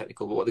dull and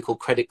technical, but what they call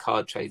credit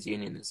card trades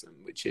unionism,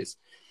 which is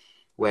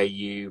where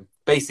you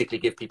basically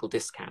give people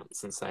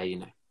discounts and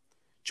say,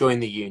 join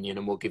the union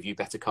and we'll give you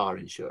better car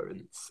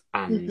insurance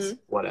and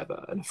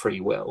whatever, and a free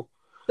will.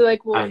 So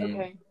like,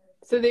 okay.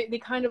 So they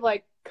kind of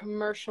like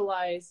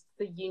commercialize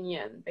the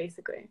union,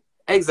 basically.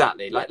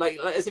 Exactly, like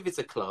as if it's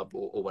a club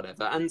or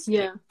whatever, and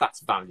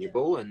that's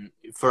valuable. And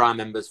for our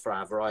members, for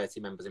our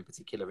variety members in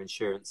particular,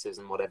 insurances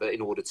and whatever,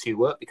 in order to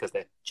work because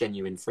they're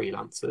genuine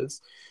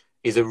freelancers,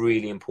 is a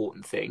really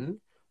important thing.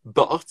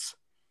 But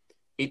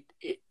it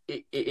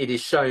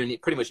is shown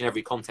pretty much in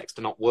every context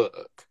to not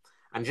work,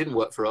 and it didn't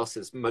work for us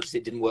as much as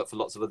it didn't work for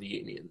lots of other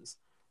unions.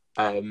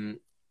 And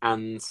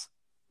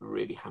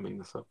really hamming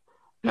this up.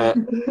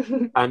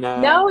 And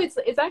no, it's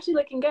actually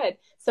looking good.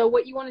 So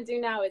what you want to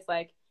do now is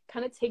like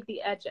kind of take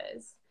the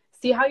edges.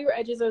 See how your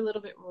edges are a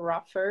little bit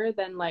rougher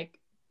than like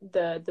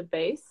the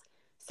base.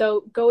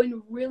 So go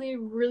in really,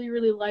 really,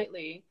 really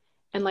lightly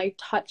and like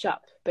touch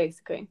up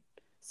basically.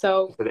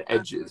 So for the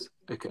edges.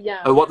 Okay.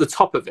 Yeah. Oh, what, the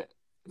top of it?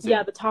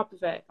 Yeah, the top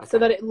of it. Okay. So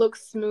that it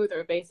looks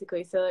smoother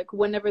basically. So like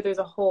whenever there's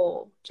a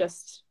hole,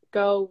 just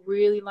go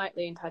really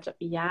lightly and touch up.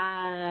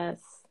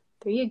 Yes.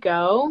 There you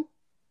go.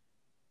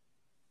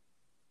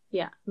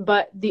 Yeah,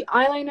 but the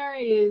eyeliner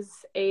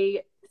is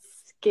a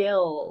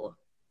skill.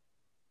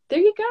 There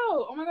you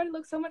go. Oh my God, it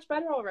looks so much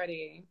better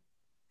already.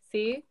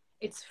 See?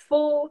 It's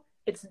full,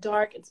 it's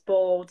dark, it's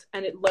bold,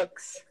 and it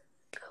looks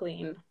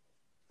clean.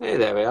 Hey,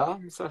 there we are.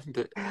 I'm starting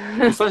to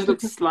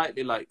look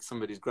slightly like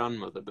somebody's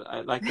grandmother, but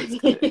I like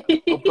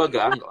it. Oh, bugger,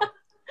 hang on.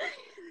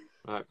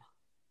 Right.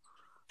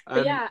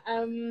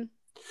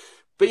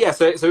 But yeah,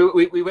 so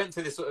we went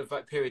through this sort of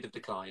like period of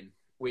decline,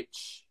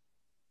 which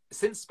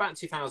since about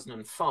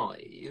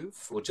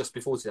 2005, or just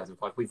before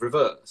 2005, we've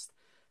reversed.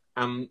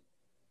 And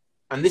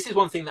this is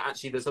one thing that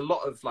actually there's a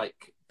lot of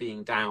like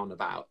being down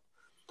about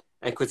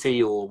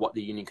equity or what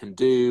the union can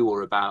do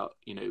or about,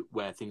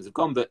 where things have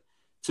gone. But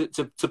to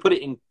put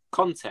it in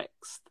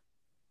context,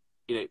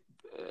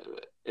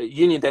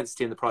 union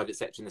density in the private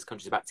sector in this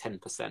country is about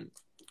 10%.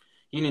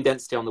 Union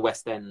density on the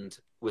West End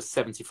was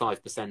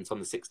 75% on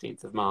the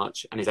 16th of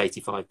March and is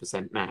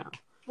 85% now.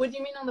 What do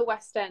you mean on the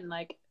West End?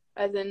 Like,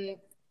 as in...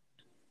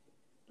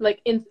 like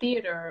in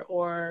theater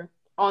or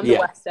on the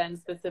West End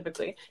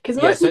specifically,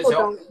 because most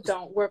people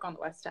don't work on the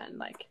West End.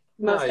 Like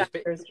most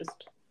actors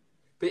just.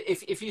 But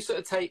if you sort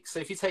of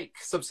take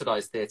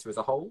subsidised theatre as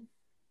a whole,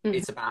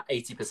 it's about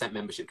 80%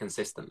 membership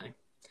consistently.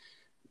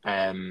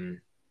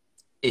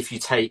 If you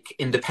take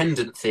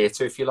independent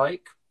theatre, if you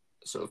like,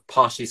 sort of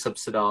partially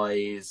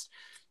subsidised,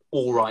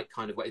 all right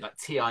kind of way, like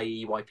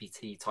TIE,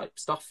 YPT type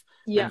stuff,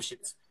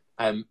 memberships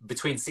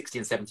between 60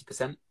 and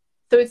 70%.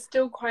 So it's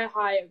still quite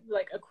high,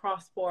 like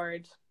across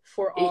board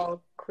for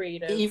all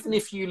creative. Even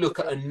if you look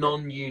at a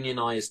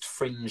non-unionized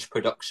fringe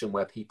production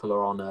where people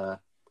are on a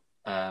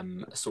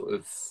sort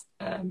of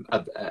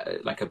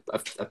like a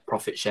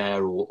profit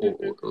share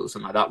or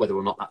something like that, whether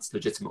or not that's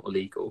legitimate or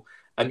legal,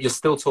 you're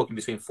still talking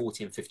between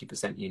 40 and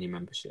 50% union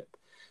membership.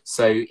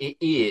 So it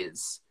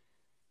is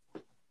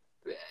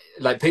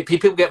like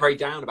people get very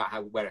down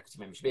about where equity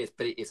membership is,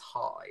 but it is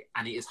high,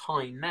 and it is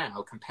high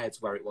now compared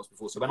to where it was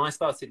before. So when I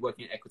started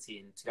working at equity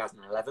in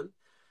 2011,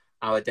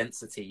 our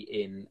density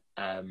in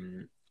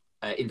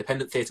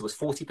independent theatre was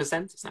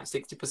 40%. It's now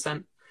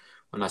 60%.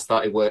 When I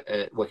started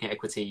working at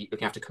equity,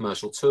 looking after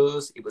commercial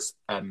tours, it was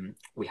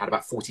we had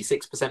about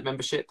 46%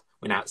 membership.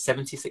 We're now at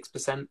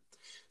 76%.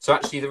 So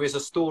actually, there is a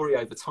story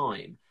over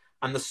time.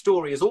 And the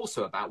story is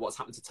also about what's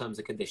happened to terms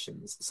and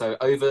conditions. So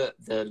over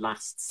the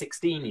last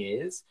 16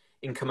 years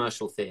in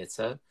commercial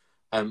theatre,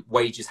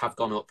 wages have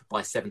gone up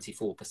by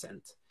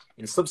 74%.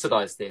 In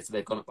subsidised theatre,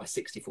 they've gone up by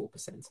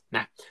 64%.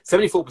 Now,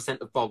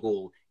 74% of bog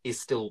all is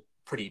still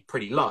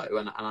pretty low.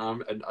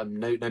 And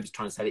nobody's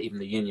trying to say that even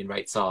the union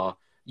rates are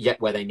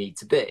yet where they need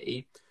to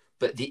be.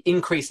 But the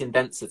increase in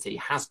density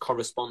has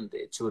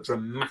corresponded to a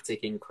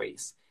dramatic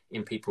increase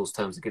in people's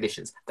terms and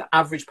conditions. The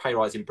average pay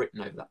rise in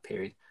Britain over that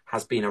period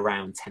has been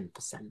around 10%.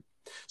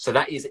 So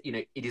that is, you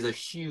know, it is a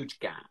huge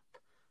gap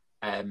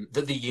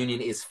that the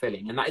union is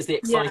filling. And that is the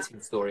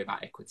exciting story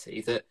about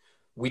equity, that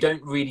we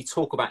don't really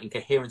talk about in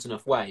coherent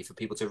enough way for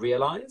people to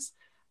realise.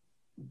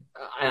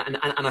 And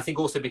I think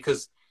also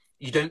because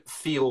you don't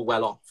feel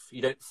well off,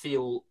 you don't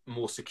feel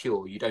more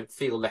secure, you don't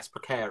feel less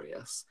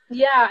precarious.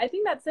 Yeah, I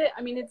think that's it.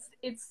 I mean,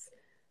 it's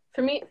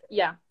for me,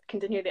 yeah,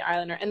 continue the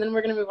eyeliner. And then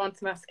we're going to move on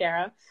to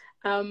mascara.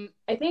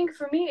 I think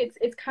for me,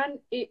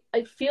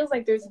 it feels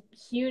like there's a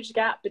huge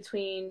gap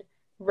between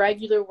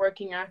regular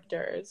working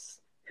actors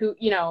who,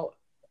 you know,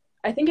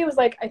 I think there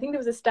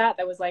was a stat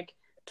that was like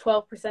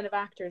 12% of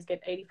actors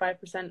get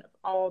 85% of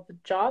all the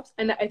jobs.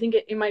 And I think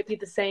it might be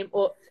the same,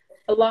 or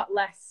a lot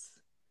less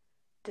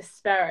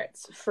disparate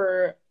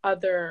for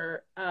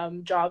other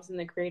jobs in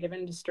the creative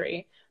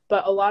industry.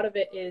 But a lot of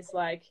it is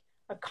like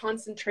a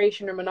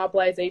concentration or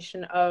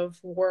monopolization of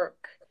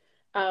work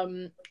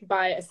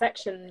by a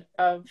section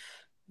of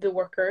the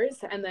workers.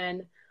 And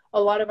then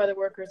a lot of other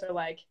workers are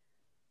like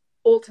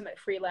ultimate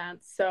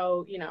freelance.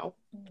 So, you know,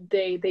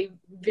 they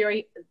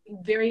very,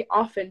 very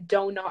often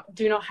do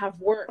not have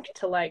work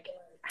to like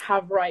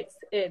have rights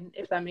in,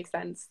 if that makes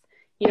sense.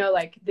 You know,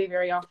 like they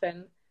very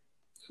often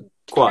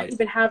can't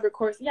even have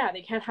recourse. Yeah,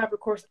 they can't have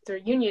recourse to their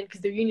union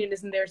because their union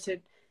isn't there to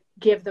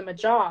give them a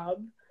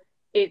job.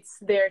 It's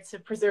there to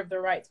preserve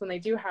their rights when they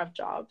do have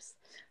jobs.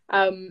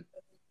 But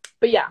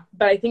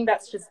I think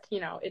that's just,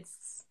 you know,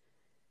 it's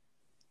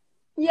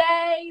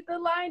yay, the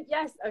line.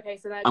 Yes. Okay.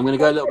 So now I'm going to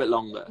go a little bit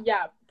longer.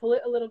 Yeah. Pull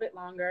it a little bit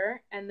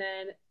longer. And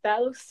then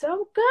that looks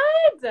so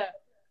good.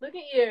 Look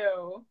at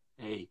you.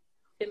 Hey.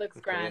 It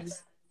looks grand.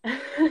 I'm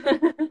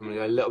going to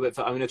go a little bit.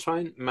 I'm going to try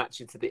and match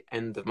it to the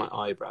end of my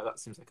eyebrow. That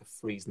seems like a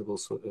reasonable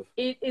sort of.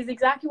 It is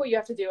exactly what you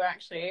have to do,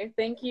 actually.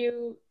 Thank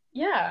you.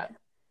 Yeah.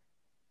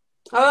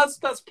 Oh,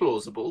 that's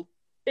plausible.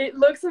 It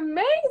looks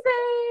amazing.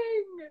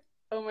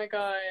 Oh my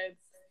God.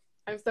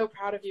 I'm so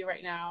proud of you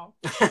right now.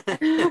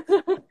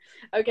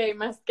 Okay,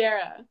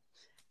 mascara.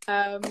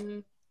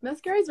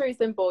 Mascara is very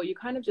simple. You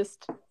kind of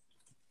just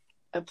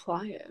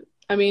apply it.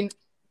 I mean,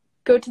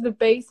 go to the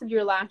base of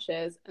your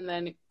lashes and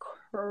then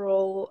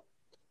curl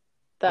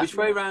that. Which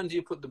way around do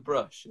you put the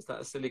brush? Is that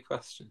a silly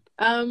question?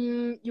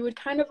 You would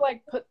kind of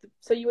like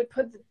you would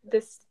put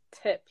this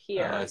tip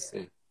here. Oh, I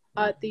see.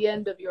 At the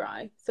end of your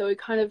eye. So it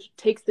kind of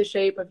takes the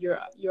shape of your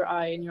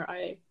eye and your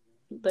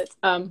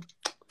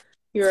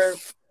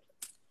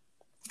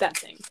that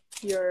thing,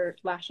 your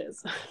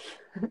lashes.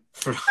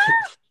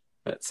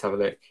 Let's have a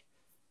look.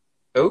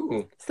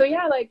 Oh. So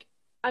yeah, like,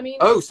 I mean.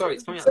 Oh, sorry,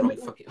 it's coming out the wrong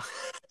fucking.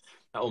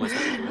 That almost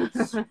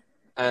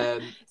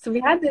So we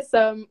had this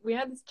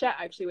chat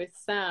actually with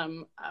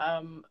Sam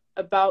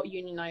about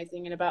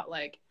unionizing and about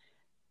like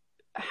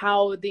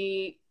how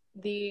the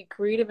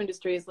creative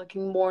industry is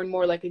looking more and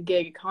more like a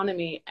gig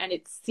economy, and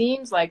it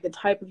seems like the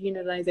type of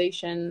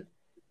unionization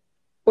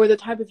or the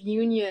type of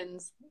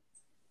unions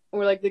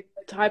or like the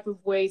type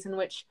of ways in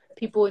which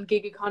people in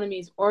gig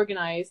economies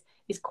organize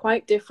is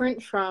quite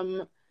different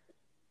from,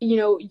 you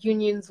know,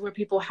 unions where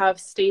people have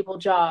stable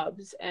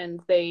jobs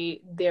and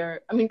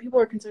they're I mean, people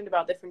are concerned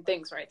about different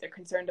things, right? They're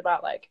concerned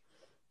about like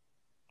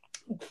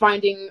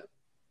finding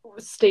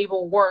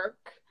stable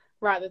work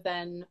rather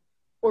than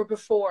or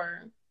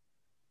before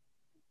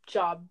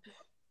job,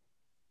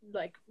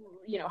 like,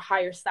 you know,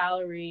 higher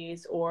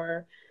salaries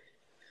or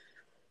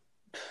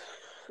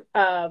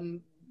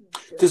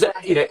does it,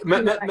 you know,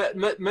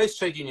 most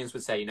trade unions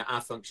would say, you know,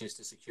 our function is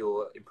to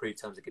secure improved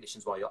terms and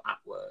conditions while you're at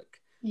work.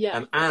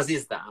 Yeah. As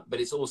is that, but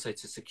it's also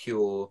to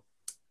secure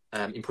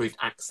improved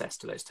access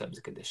to those terms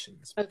and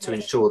conditions, to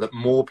ensure that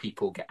more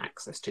people get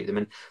access to them.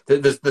 And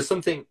there's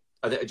something,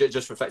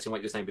 just reflecting on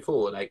what you were saying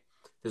before, like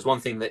there's one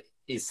thing that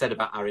is said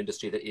about our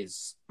industry that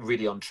is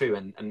really untrue,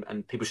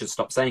 and people should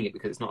stop saying it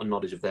because it's not a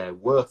knowledge of their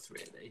worth,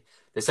 really.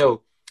 They say,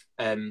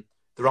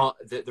 there are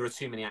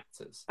too many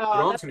actors. Oh,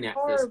 there aren't too many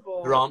actors.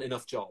 There aren't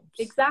enough jobs.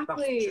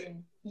 Exactly.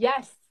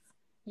 Yes.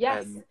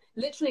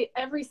 Literally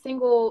every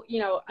single,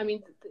 you know, I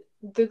mean,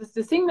 the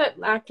thing that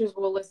actors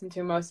will listen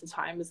to most of the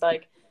time is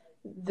like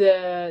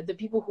the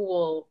people who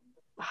will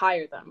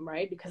hire them,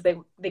 right? Because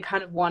they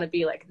kind of want to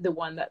be like the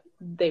one that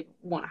they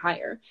want to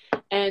hire,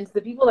 and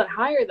the people that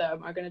hire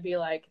them are going to be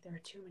like, there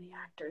are too many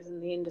actors in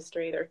the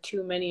industry, there are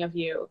too many of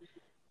you.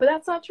 But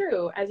that's not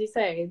true. As you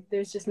say,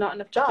 there's just not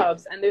enough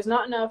jobs, and there's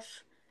not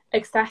enough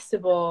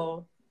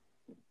accessible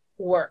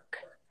work,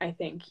 I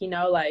think, you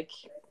know, like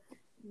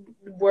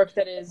work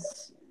that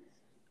is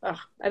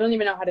I don't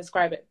even know how to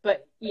describe it,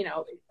 but you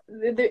know,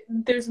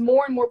 there's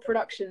more and more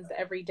productions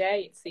every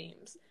day, it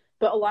seems,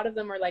 but a lot of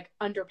them are like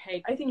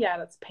underpaid. I think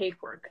that's paid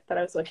work that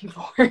I was looking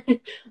for.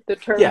 The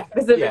term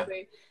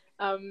specifically.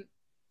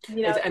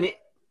 You know, and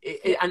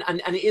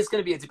it is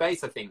going to be a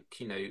debate, I think.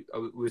 You know,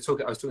 I was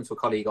talking to a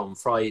colleague on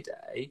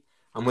Friday,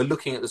 and we're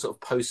looking at the sort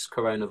of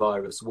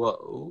post-coronavirus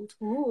world.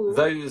 Ooh.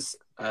 Those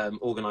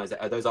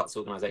those arts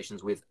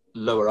organisations with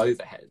lower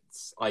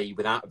overheads, i.e.,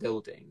 without a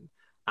building,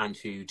 and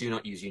who do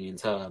not use union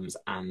terms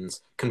and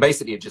can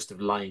basically just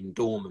have lying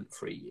dormant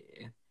for a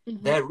year,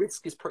 their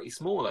risk is pretty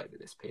small over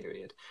this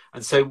period.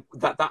 And so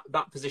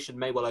that position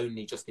may well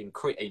only just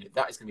increase. You know,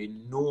 that is going to be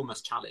an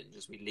enormous challenge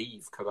as we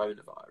leave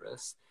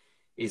coronavirus,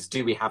 is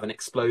do we have an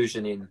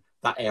explosion in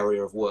that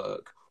area of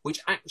work, which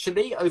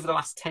actually over the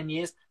last 10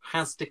 years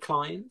has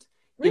declined,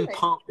 in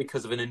part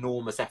because of an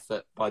enormous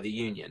effort by the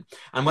union.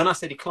 And when I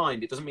say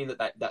declined, it doesn't mean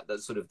that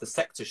sort of the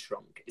sector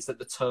shrunk, it's that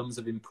the terms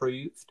have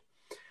improved.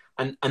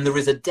 And there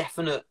is a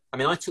definite, I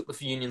mean, I took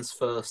the union's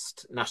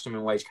first national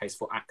minimum wage case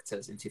for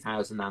actors in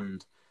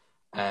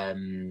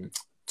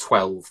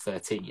 2012,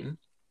 13.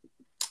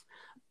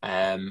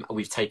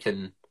 We've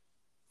taken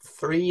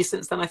 3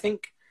 since then, I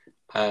think,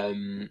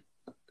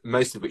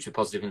 most of which were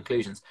positive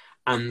conclusions.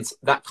 And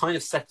that kind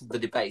of settled the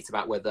debate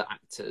about whether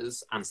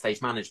actors and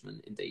stage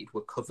management, indeed,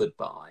 were covered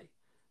by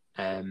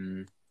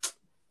the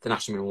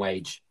National Minimum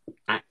Wage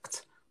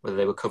Act, whether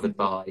they were covered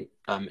by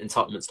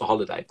entitlements to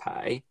holiday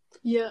pay.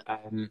 Yeah.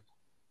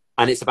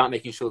 And it's about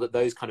making sure that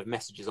those kind of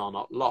messages are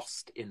not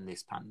lost in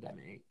this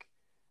pandemic,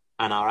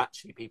 and are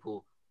actually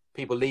people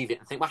leave it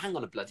and think, well, hang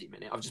on a bloody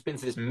minute, I've just been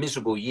through this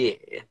miserable year.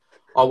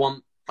 I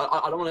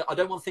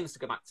don't want things to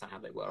go back to how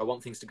they were. I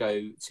want things to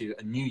go to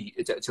a new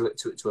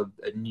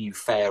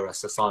fairer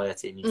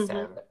society, a new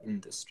fairer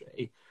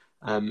industry.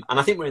 And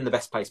I think we're in the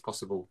best place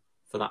possible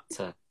for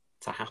that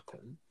to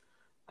happen.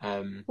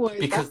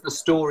 Because the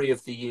story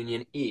of the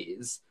union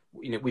is,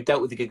 you know, we've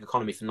dealt with the gig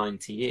economy for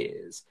 90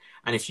 years.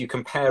 And if you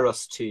compare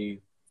us to,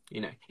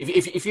 you know,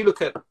 if you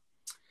look at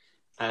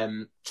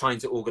trying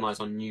to organise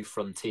on new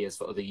frontiers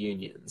for other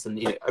unions, and,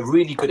 you know, a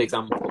really good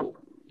example,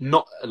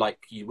 not like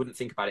you wouldn't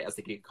think about it as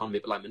the gig economy,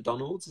 but like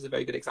McDonald's is a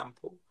very good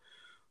example,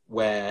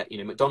 where, you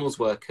know, McDonald's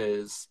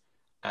workers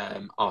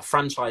are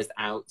franchised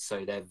out,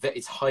 so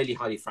it's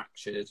highly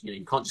fractured. You know,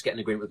 you can't just get an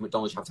agreement with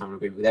McDonald's, you have to have an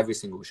agreement with every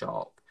single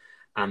shop,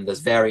 and there's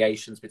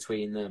variations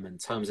between them, and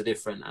terms are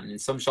different, and in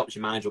some shops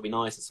your manager will be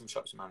nice, and some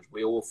shops your manager will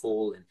be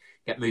awful and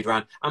get moved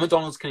around. And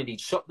McDonald's can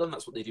indeed shut them.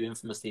 That's what they do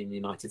infamously in the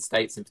United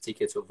States, in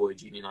particular to avoid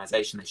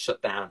unionisation. They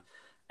shut down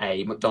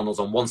a McDonald's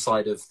on one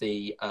side of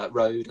the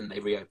road, and they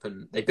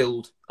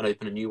build and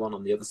open a new one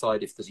on the other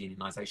side if there's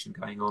unionisation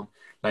going on.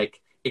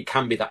 Like, it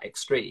can be that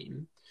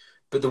extreme.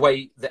 But the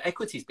way the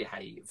equities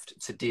behaved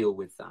to deal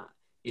with that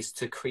is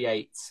to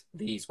create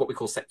these, what we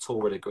call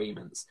sectoral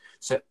agreements.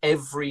 So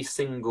every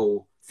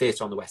single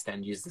theatre on the West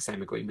End uses the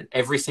same agreement.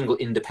 Every single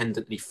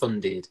independently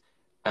funded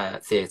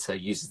theatre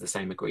uses the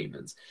same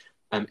agreement.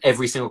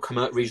 Every single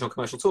regional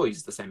commercial tour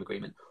uses the same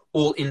agreement.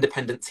 All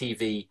independent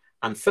TV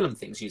and film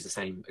things use the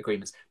same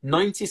agreements.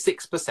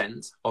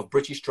 96% of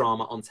British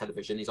drama on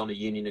television is on a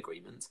union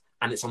agreement,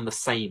 and it's on the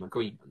same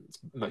agreement,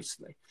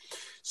 mostly.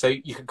 So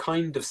you can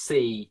kind of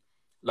see,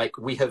 like,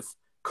 we have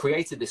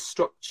created this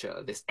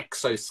structure, this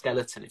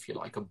exoskeleton, if you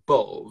like,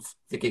 above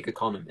the gig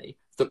economy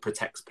that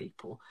protects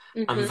people.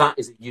 And that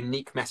is a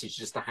unique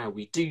message as to how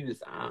we do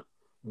that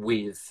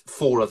with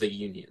 4 other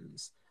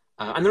unions.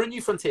 And there are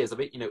new frontiers of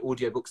it, you know,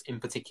 audiobooks in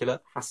particular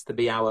has to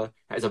be that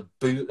is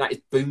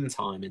boom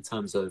time in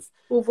terms of,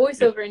 well,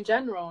 voiceover in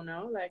general,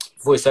 no? Like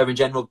voiceover in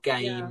general,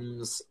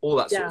 games, all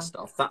that sort of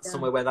stuff. That's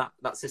somewhere where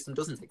that system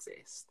doesn't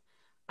exist,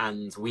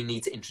 and we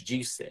need to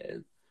introduce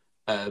it.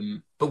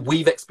 But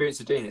we've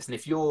experienced of doing this, and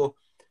if you're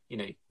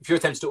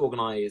attempting to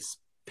organise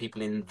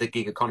people in the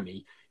gig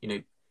economy, you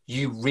know,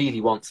 you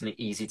really want something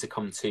easy to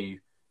come to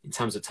in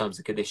terms of terms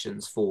and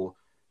conditions for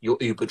your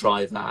Uber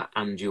driver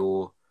and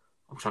your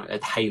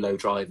Halo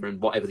driver and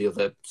whatever the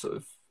other sort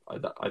of,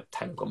 I've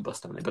tailed gone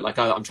bust, haven't they? But like,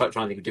 I'm trying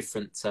to think of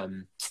different,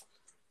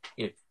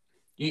 you know,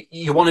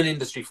 you want an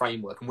industry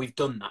framework, and we've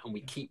done that, and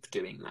we keep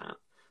doing that.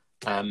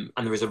 And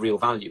there is a real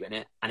value in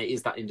it, and it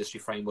is that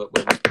industry framework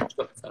where we push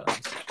up terms.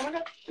 Oh my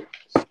god,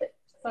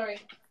 sorry.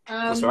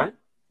 That's all right.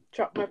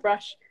 Drop my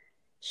brush.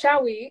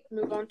 Shall we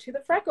move on to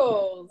the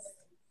freckles?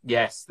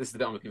 Yes, this is the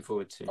bit I'm looking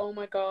forward to. Oh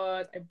my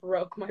god, I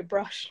broke my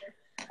brush.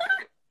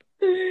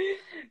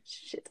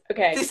 Shit.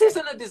 Okay. This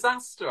isn't a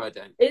disaster, I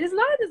don't. It is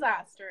not a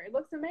disaster. It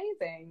looks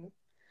amazing.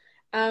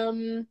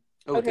 Okay,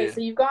 dear.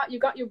 so you've got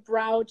your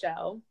brow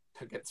gel.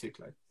 Don't get too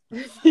close.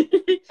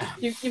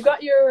 You've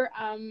got your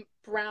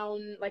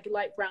brown, like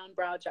light brown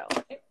brow gel.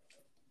 Okay.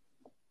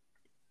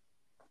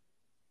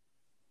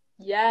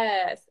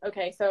 Yes.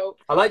 Okay, so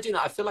I like doing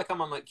that. I feel like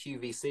I'm on like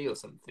QVC or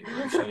something.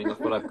 I'm showing off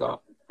what I've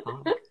got.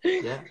 Oh,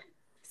 yeah.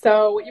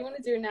 So what you want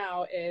to do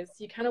now is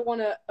you kind of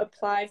want to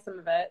apply some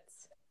of it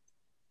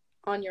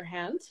on your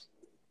hand.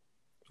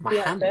 My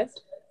hand? This.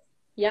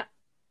 Yeah.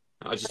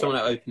 I just don't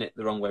want to open it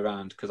the wrong way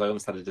around because I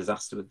almost had a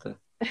disaster with the...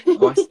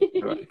 Oh, I see.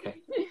 Right, okay.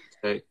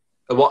 So,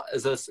 what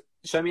is this?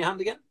 Show me your hand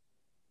again.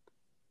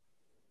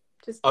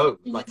 Just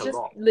like a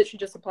rock. Literally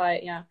just apply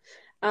it, yeah.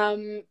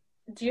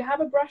 Do you have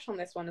a brush on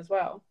this one as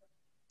well?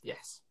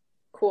 Yes.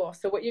 Cool.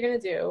 So what you're going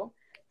to do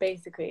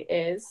basically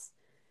is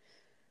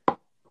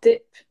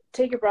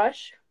take a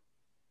brush,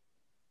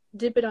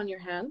 dip it on your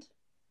hand,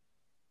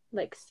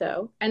 like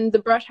so. And the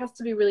brush has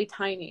to be really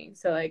tiny.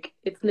 So like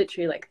it's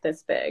literally like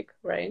this big,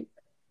 right?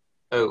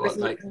 Oh,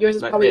 yours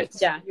is like probably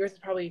this. Yeah, yours is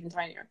probably even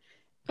tinier.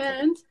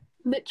 And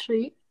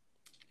literally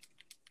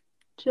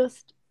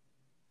just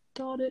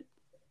dot it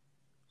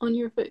on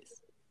your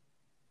face.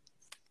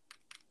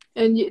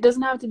 And it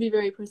doesn't have to be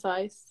very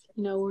precise,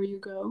 you know, where you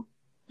go.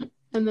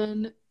 And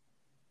then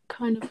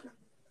kind of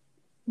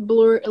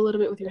blur it a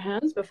little bit with your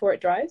hands before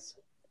it dries.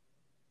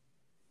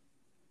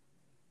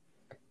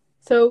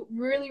 So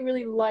really,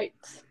 really light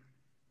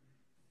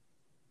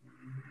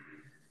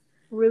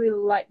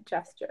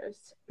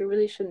gestures. It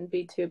really shouldn't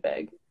be too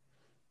big.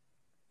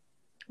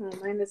 Oh,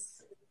 mine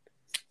is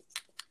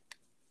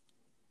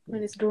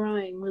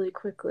drying really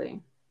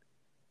quickly.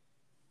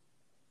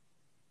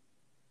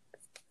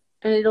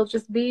 And it'll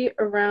just be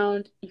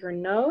around your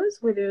nose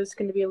where there's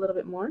going to be a little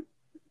bit more.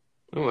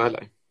 Oh, hello.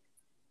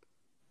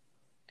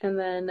 And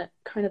then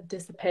kind of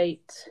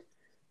dissipate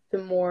the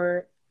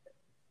more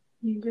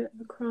you get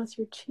across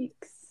your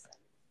cheeks.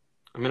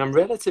 I mean, I'm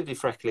relatively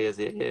freckly as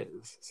it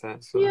is. So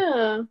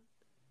yeah.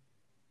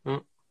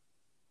 Oh.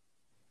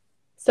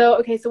 So,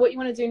 okay, so what you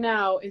want to do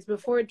now is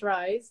before it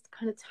dries,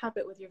 kind of tap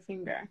it with your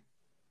finger.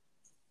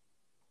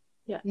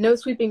 Yeah, no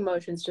sweeping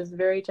motions, just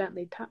very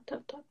gently tap,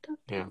 tap, tap, tap.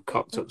 Yeah, I'm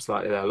cocked up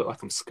slightly there. I look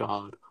like I'm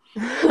scarred.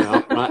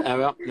 Yeah, right, there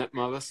we are. Yep,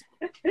 marvellous.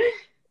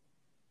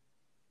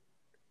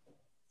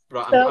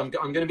 Right, So, I'm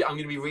gonna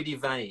be really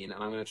vain,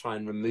 and I'm gonna try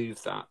and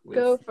remove that.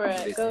 Go for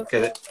it.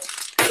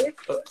 If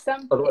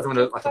some otherwise I'm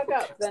gonna fuck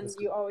up, then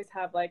you always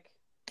have like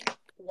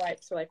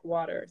wipes or like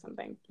water or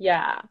something.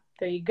 Yeah,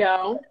 there you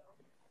go.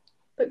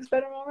 Looks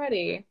better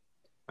already.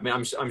 I mean,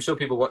 I'm sure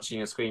people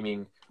watching are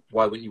screaming,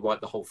 "Why wouldn't you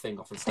wipe the whole thing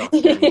off and start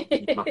again,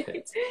 you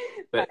muppet?"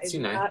 But you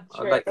know,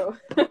 like...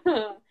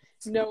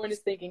 no one is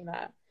thinking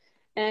that.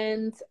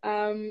 And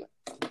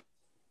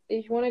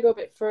if you want to go a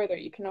bit further,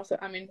 you can also,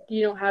 I mean,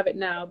 you don't have it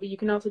now, but you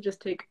can also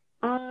just take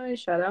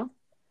eyeshadow,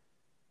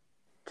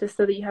 just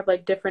so that you have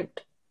like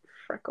different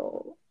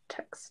freckle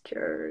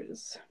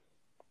textures.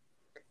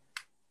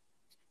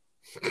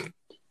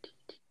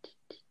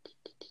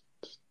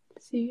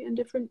 See, and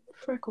different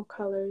freckle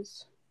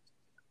colors.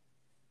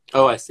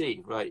 Oh, I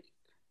see. Right.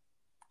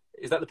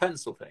 Is that the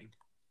pencil thing?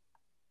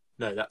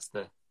 No, that's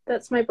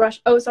my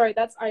brush. Oh, sorry,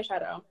 that's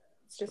eyeshadow.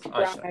 It's just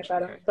brown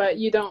eyeshadow. Okay. But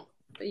you don't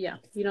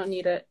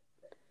need it.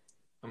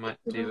 I might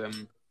do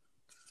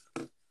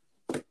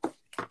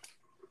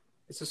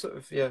it's a sort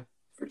of very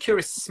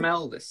curious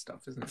smell, this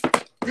stuff, isn't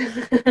it?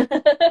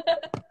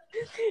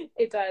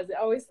 It does. It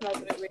always smells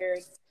a bit weird.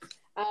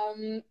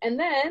 And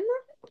then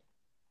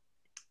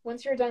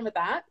once you're done with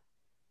that,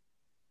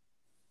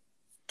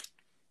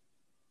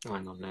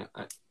 hang on now.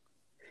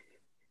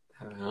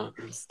 Hello.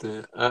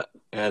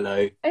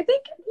 I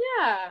think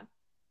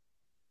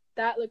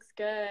that looks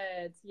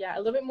good. Yeah, a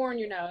little bit more on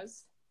your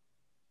nose.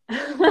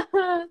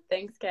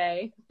 Thanks,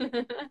 Kay.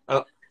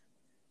 Oh,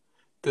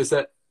 does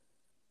that?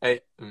 No,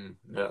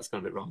 that's gone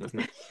a bit wrong,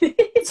 isn't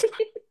it?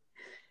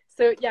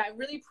 So yeah,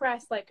 really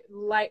press like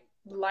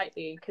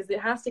lightly, because it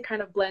has to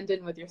kind of blend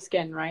in with your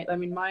skin, right? I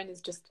mean, mine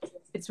is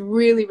it's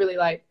really, really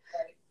light.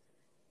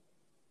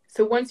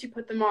 So once you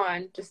put them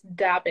on, just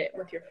dab it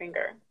with your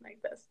finger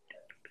like this.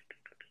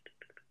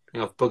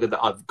 I've buggered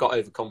that. I've got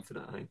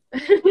overconfident, I think.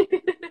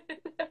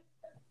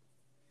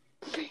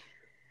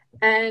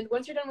 And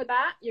once you're done with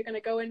that, you're going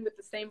to go in with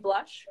the same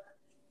blush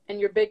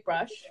and your big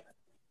brush,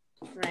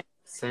 right?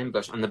 Same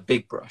brush and the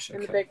big brush. Okay.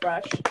 And the big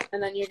brush.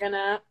 And then you're going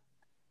to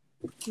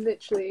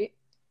literally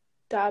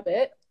dab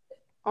it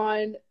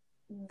on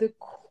the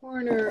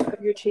corner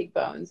of your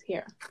cheekbones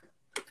here.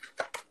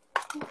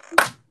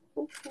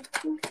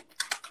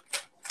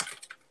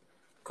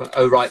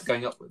 Oh, right,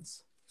 going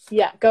upwards.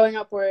 Yeah, going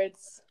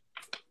upwards.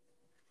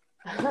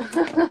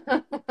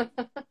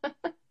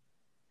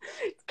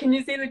 Can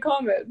you see the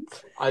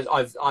comments?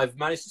 I've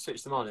managed to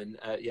switch them on, and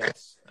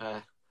yes,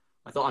 I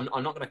thought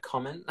I'm not going to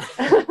comment.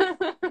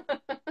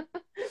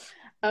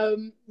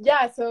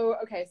 Yeah. So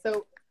okay.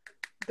 So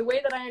the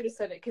way that I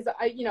understood it, because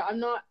I'm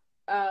not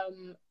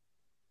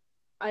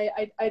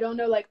I don't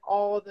know like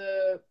all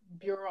the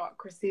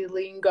bureaucracy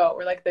lingo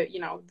or like the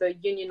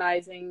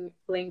unionizing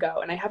lingo,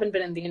 and I haven't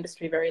been in the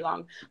industry very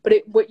long. But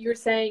what you're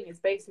saying is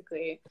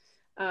basically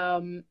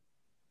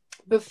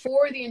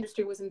before the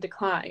industry was in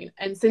decline,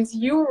 and since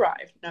you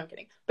arrived, no, I'm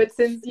kidding, but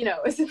since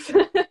since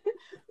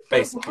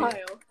basically. a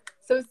while.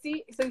 So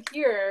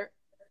here,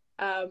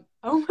 oh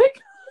my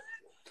god.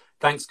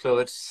 Thanks,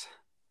 Claude.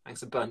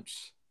 Thanks a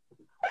bunch.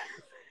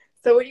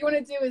 So what you want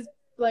to do is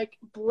like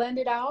blend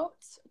it out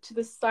to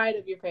the side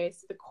of your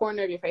face, the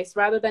corner of your face,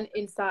 rather than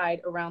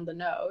inside around the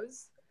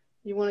nose.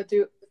 You want to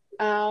do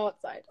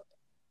outside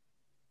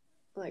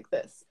like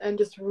this and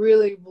just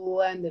really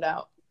blend it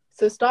out.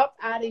 So stop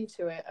adding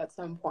to it at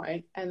some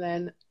point, and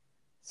then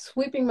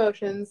sweeping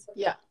motions.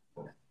 Yeah,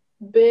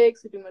 big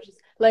sweeping motions.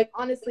 Like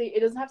honestly, it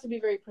doesn't have to be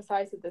very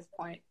precise at this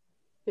point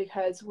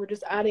because we're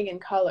just adding in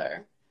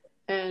color,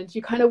 and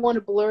you kind of want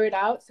to blur it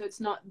out so it's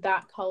not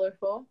that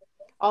colorful.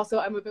 Also,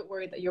 I'm a bit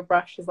worried that your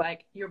blush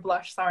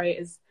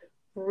is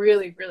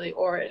really, really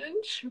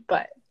orange,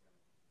 but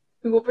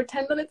we will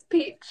pretend that it's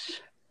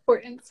peach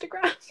for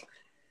Instagram.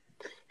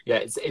 Yeah,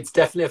 it's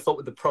definitely a fault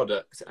with the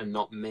product and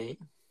not me.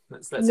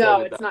 Let's go No,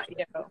 with it's that. not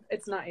you.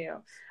 It's not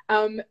you.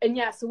 And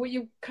yeah, so what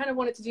you kind of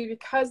wanted to do,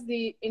 because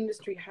the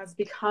industry has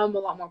become a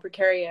lot more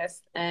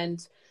precarious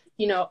and,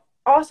 you know,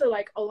 also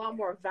like a lot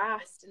more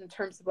vast in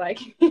terms of like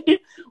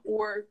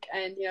work,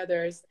 and you know,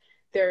 there's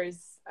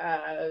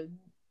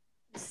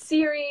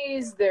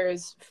series,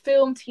 there's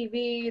film,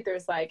 TV,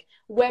 there's like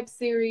web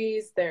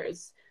series,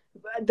 there's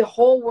the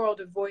whole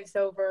world of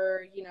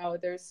voiceover, you know,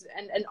 there's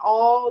and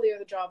all the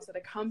other jobs that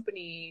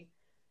accompany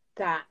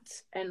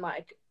that, and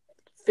like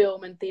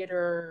film and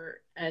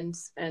theater and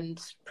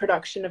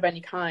production of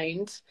any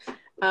kind.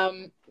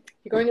 You're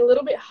going a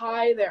little bit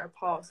high there,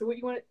 Paul. So what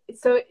you want to,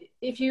 so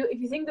if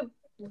you think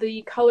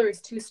the color is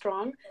too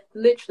strong,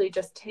 literally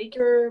just take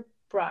your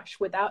brush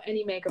without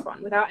any makeup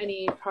on, without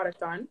any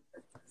product on.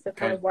 So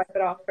kind of wipe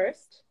it off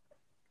first.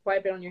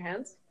 Wipe it on your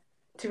hands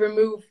to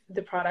remove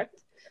the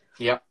product.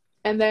 Yep.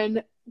 And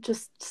then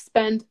just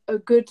spend a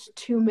good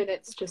 2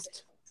 minutes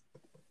just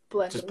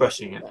blending. Just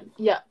brushing it.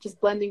 Yeah, just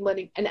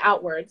blending, and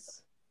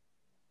outwards.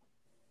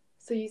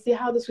 So you see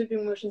how the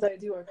sweeping motions I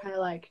do are kind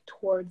of like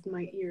towards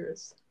my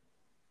ears.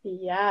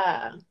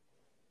 Yeah.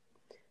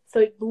 So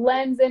it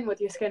blends in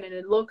with your skin, and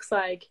it looks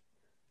like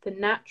the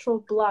natural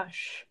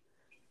blush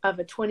of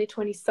a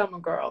 2020 summer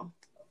girl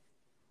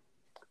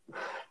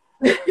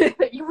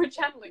that you were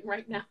channeling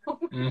right now.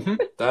 Mm-hmm.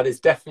 That is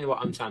definitely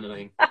what I'm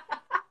channeling.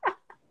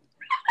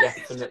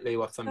 Definitely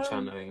what I'm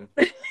channeling.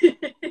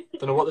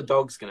 Don't know what the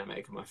dog's gonna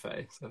make of my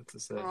face. I have to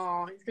say.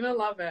 Oh, he's gonna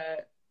love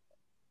it.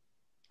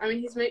 I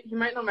mean, he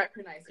might not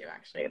recognize you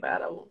actually.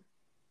 That'll,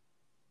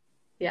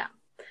 yeah.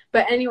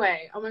 But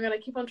anyway, oh my god, I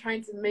keep on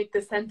trying to make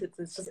this sentence.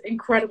 It's just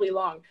incredibly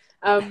long.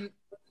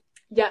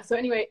 Yeah. So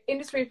anyway,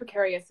 industry is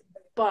precarious,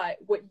 but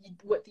what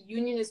the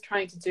union is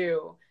trying to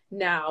do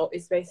now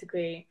is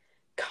basically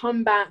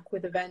come back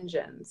with a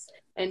vengeance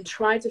and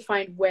try to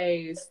find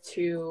ways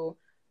to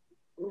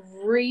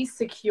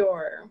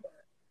re-secure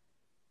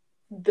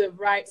the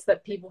rights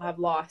that people have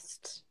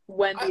lost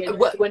when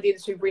the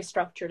industry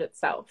restructured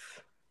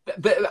itself.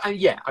 But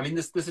yeah, I mean,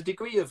 there's a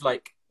degree of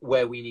like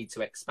where we need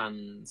to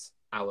expand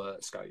our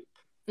scope.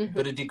 Mm-hmm.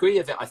 But a degree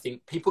of it, I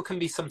think people can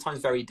be sometimes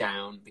very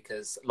down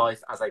because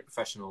life as a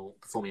professional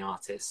performing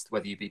artist,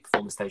 whether you be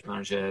performer, stage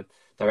manager,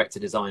 director,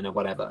 designer,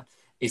 whatever,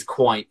 is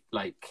quite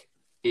like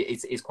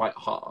it's quite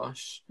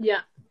harsh.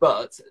 Yeah.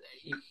 But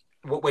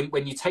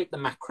when you take the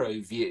macro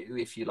view,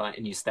 if you like,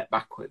 and you step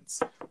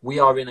backwards, we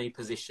are in a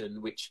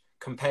position which,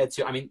 compared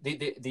to, I mean,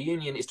 the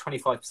union is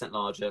 25%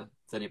 larger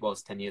than it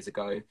was 10 years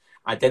ago.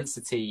 Our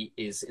density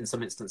is, in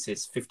some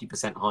instances,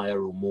 50%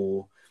 higher or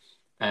more.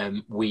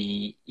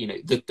 We,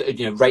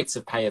 rates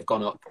of pay have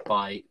gone up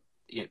by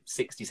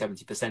 60,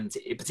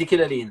 70%,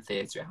 particularly in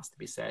theatre, it has to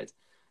be said.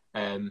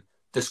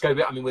 The scope,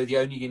 I mean, we're the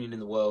only union in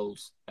the world,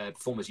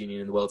 performers union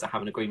in the world, to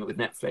have an agreement with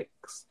Netflix.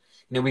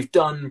 We've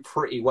done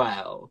pretty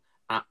well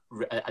at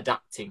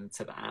adapting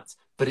to that,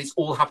 but it's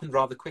all happened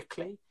rather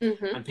quickly,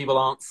 and people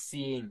aren't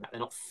seeing that, they're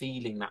not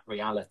feeling that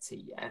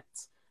reality yet,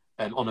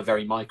 on a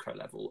very micro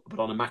level, but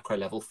on a macro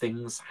level,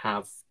 things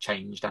have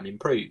changed and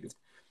improved.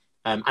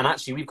 And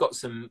actually, we've got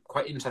some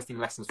quite interesting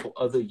lessons for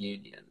other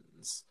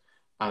unions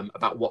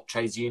about what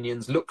trades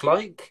unions look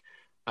like,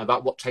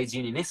 about what trades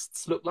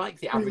unionists look like.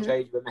 The average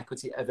age of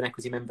an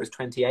equity member is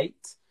 28.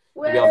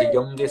 We are the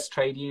youngest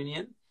trade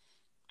union.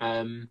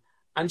 And,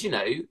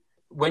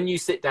 when you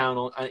sit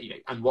down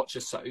and watch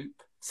a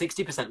soap,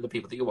 60% of the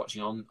people that you're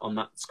watching on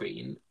that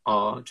screen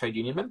are trade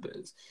union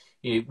members.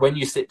 When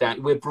you sit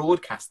down, we're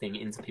broadcasting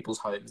into people's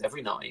homes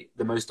every night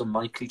the most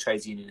unlikely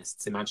trades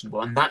unionists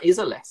imaginable. And that is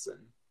a lesson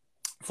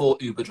for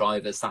Uber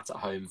drivers sat at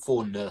home,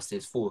 for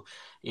nurses, for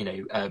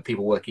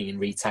people working in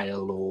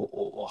retail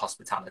or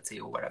hospitality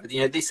or wherever.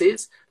 This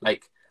is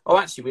like,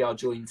 actually, we are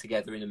joined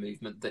together in a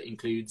movement that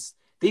includes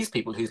these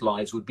people whose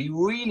lives would be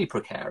really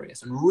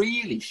precarious and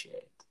really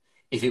shit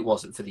if it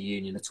wasn't for the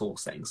union at all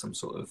setting some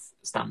sort of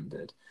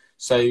standard.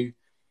 So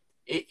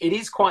it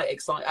is quite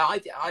exciting.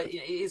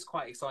 It is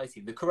quite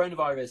exciting. The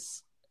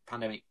coronavirus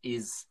pandemic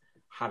is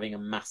having a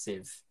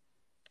massive,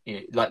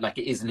 like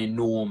it is an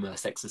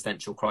enormous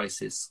existential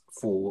crisis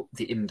for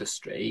the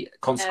industry,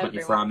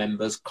 consequently for our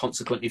members,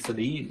 consequently for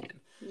the union.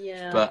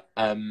 Yeah. But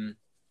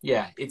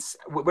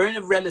we're in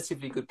a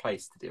relatively good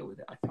place to deal with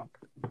it, I think.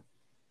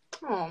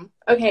 Oh,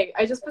 okay.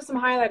 I just put some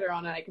highlighter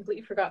on it. I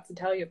completely forgot to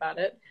tell you about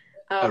it.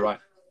 Right.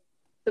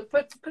 So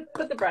put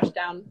the brush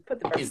down. Put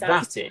the brush down. Is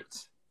that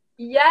it?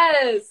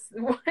 Yes.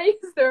 Why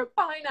is there a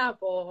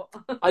pineapple?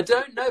 I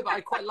don't know, but I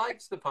quite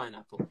liked the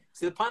pineapple.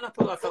 See, the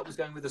pineapple I felt was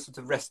going with a sort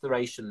of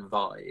restoration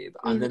vibe,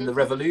 and then the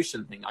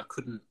revolution thing, I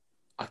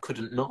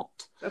couldn't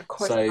not. Of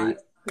course not.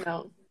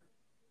 No.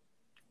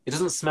 It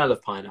doesn't smell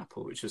of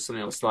pineapple, which was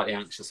something I was slightly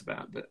anxious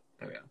about, but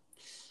there we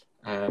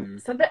are.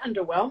 It's a bit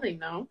underwhelming,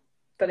 though.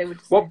 But it would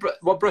just...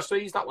 What brush do I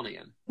use that one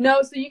again?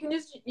 No, so you can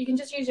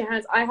just use your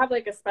hands. I have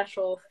like a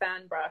special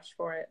fan brush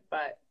for it,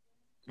 but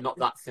not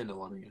that thinner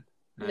one again.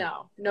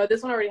 No,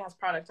 this one already has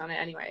product on it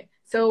anyway.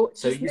 So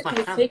just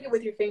take it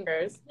with your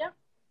fingers. Yeah.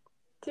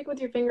 Take it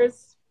with your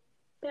fingers.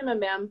 Bam, bam,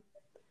 bam.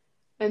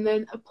 And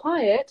then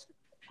apply it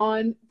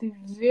on the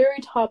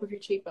very top of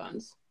your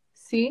cheekbones.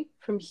 See?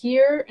 From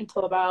here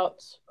until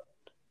about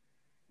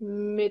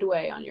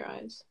midway on your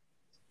eyes.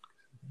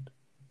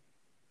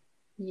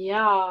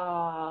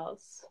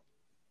 Yes.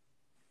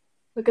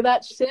 Look at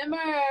that shimmer.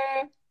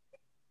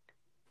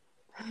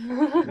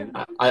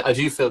 I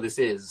do feel this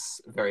is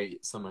very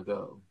summer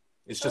girl.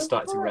 It's just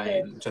started to course.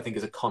 rain, which I think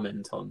is a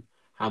comment on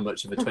how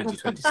much of a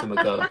 2020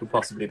 summer girl I could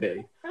possibly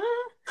be.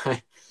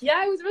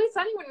 Yeah, it was really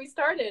sunny when we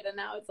started, and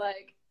now it's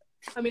like,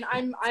 I mean,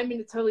 I'm in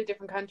a totally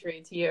different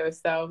country to you,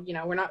 so you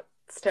know we're not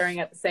staring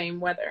at the same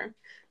weather.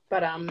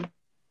 But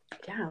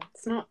yeah,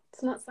 it's not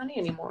sunny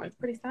anymore. It's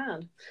pretty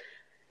sad.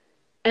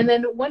 And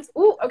then once,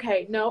 ooh,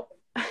 okay, no.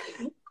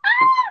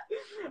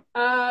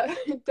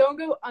 Don't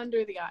go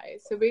under the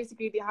eyes. So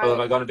basically the highlight. Oh, have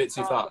I gone a bit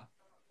too far?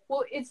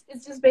 Well, it's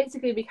just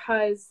basically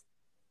because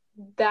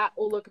that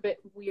will look a bit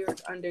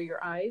weird under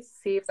your eyes.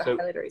 See if the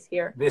highlighter is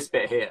here. This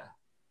bit here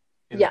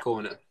in the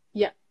corner.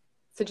 Yeah.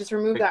 So just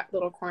remove that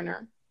little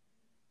corner.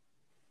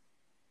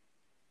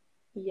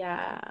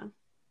 Yeah.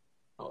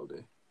 That'll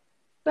do.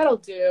 That'll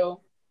do.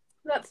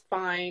 That's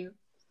fine.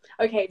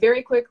 Okay,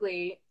 very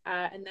quickly,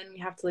 and then we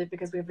have to leave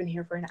because we've been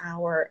here for an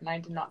hour and I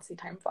did not see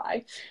time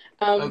fly.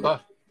 Oh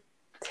god.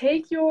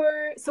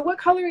 So what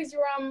color is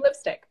your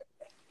lipstick?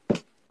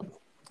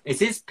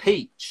 It is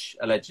peach,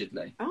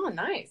 allegedly. Oh,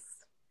 nice.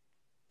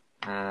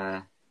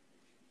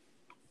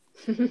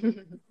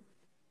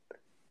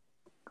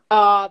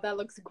 Oh, that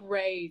looks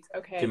great.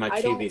 Okay. Do my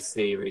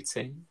QVC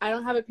routine. I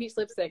don't have a peach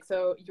lipstick,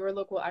 so your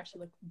look will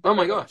actually look better. Oh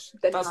my gosh.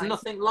 That's mine.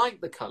 Nothing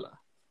like the colour.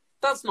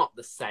 That's not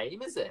the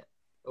same, is it?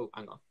 Oh,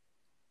 hang on.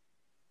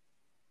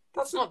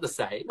 That's not the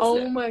same, is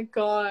it? My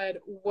god,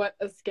 what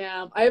a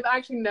scam. I've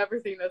actually never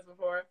seen this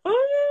before.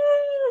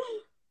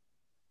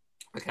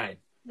 Okay.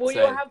 Well,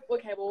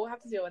 we'll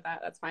have to deal with that.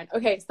 That's fine.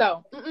 Okay,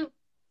 so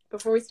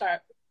before we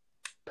start,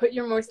 put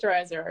your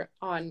moisturizer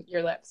on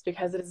your lips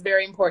because it is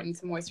very important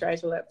to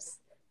moisturize your lips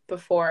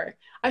before.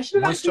 I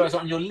should have moisturizer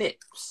on your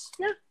lips.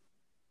 Yeah.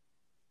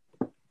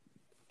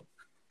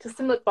 Just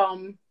some lip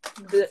balm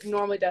that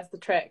normally does the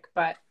trick,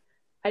 but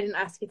I didn't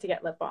ask you to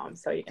get lip balm,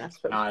 so you're gonna have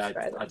to put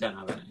moisturizer. I don't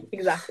have any.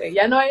 Exactly.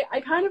 Yeah. No,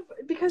 I kind of,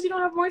 because you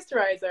don't have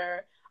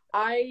moisturizer,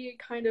 I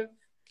kind of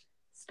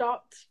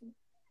stopped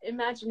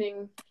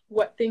imagining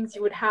what things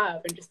you would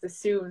have and just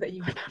assumed that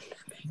you would have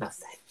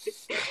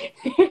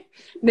nothing.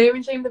 Name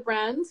and shame the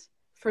brand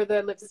for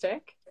the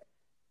lipstick.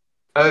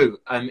 Oh,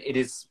 it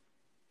is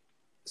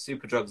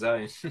Superdrug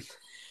Zone.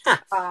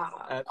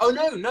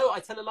 Oh no,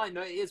 I tell a lie.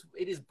 No, it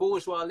is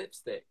bourgeois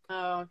lipstick.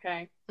 Oh,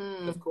 okay.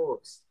 Of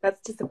course.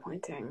 That's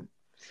disappointing.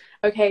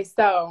 Okay,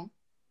 so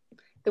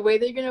the way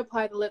that you're going to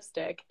apply the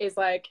lipstick is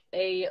like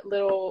a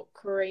little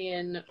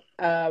Korean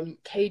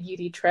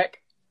K-beauty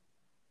trick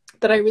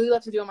that I really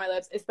love to do on my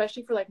lips,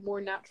 especially for like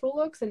more natural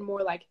looks and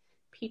more like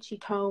peachy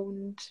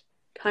toned,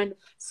 kind of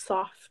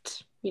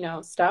soft,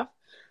 stuff.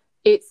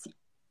 It's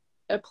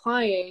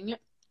applying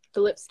the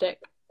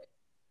lipstick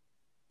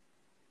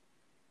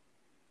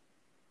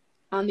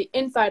on the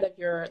inside of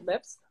your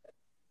lips.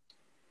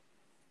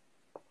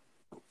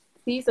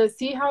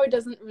 See how it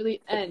doesn't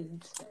really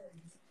end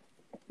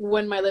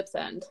when my lips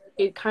end.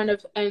 It kind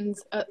of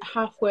ends at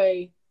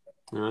halfway.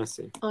 Oh, I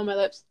see. On my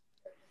lips.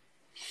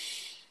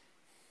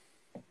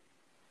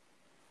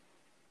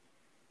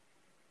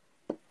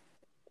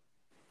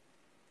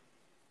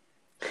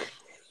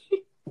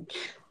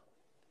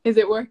 Is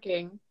it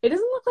working? It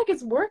doesn't look like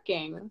it's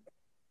working.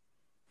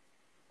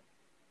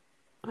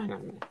 I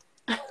don't know.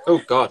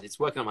 Oh god, it's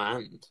working on my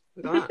hand.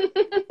 Look at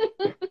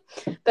that.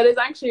 That is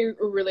actually a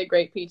really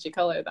great peachy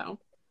color though.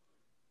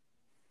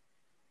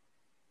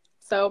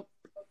 So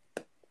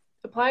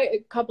apply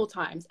it a couple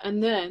times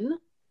and then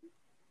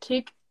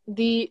take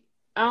the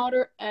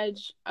outer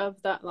edge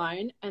of that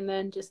line and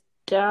then just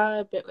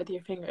dab it with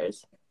your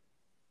fingers.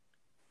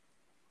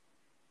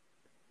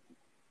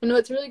 And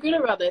what's really good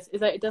about this is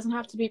that it doesn't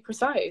have to be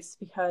precise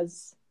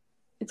because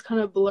it's kind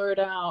of blurred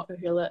out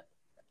of your lip.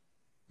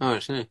 Oh, I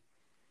see.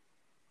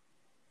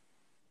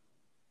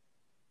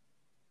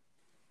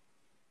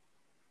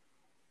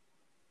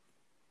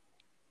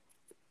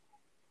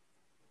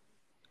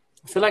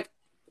 I feel like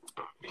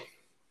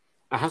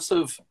I have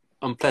sort of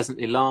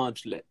unpleasantly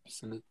large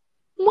lips.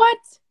 What?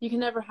 You can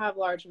never have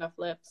large enough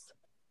lips.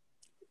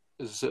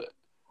 I feel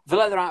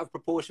like they're out of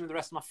proportion with the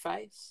rest of my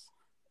face.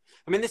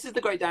 I mean, this is the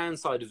great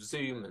downside of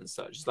Zoom and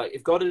such. It's like,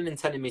 if God hadn't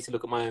intended me to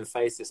look at my own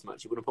face this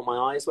much, he wouldn't put my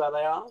eyes where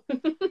they are.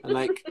 And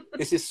like,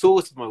 this is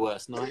sort of my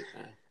worst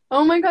nightmare.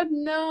 Oh my god,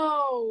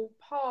 no,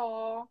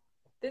 Paul.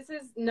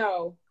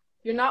 No.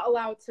 You're not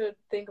allowed to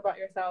think about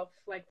yourself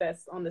like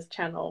this on this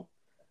channel.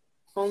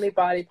 Only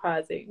body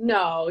posing.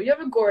 No, you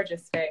have a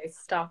gorgeous face.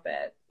 Stop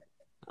it.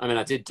 I mean,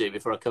 I did do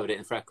before I covered it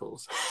in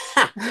freckles.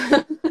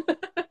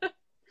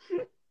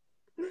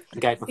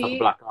 Gave myself a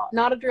black eye.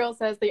 Not a Drill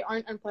says they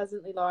aren't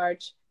unpleasantly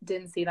large.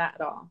 Didn't see that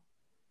at all.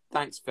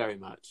 Thanks very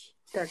much.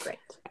 They're great.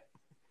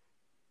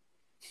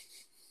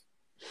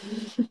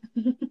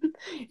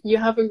 You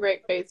have a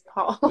great face,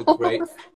 Paul. A great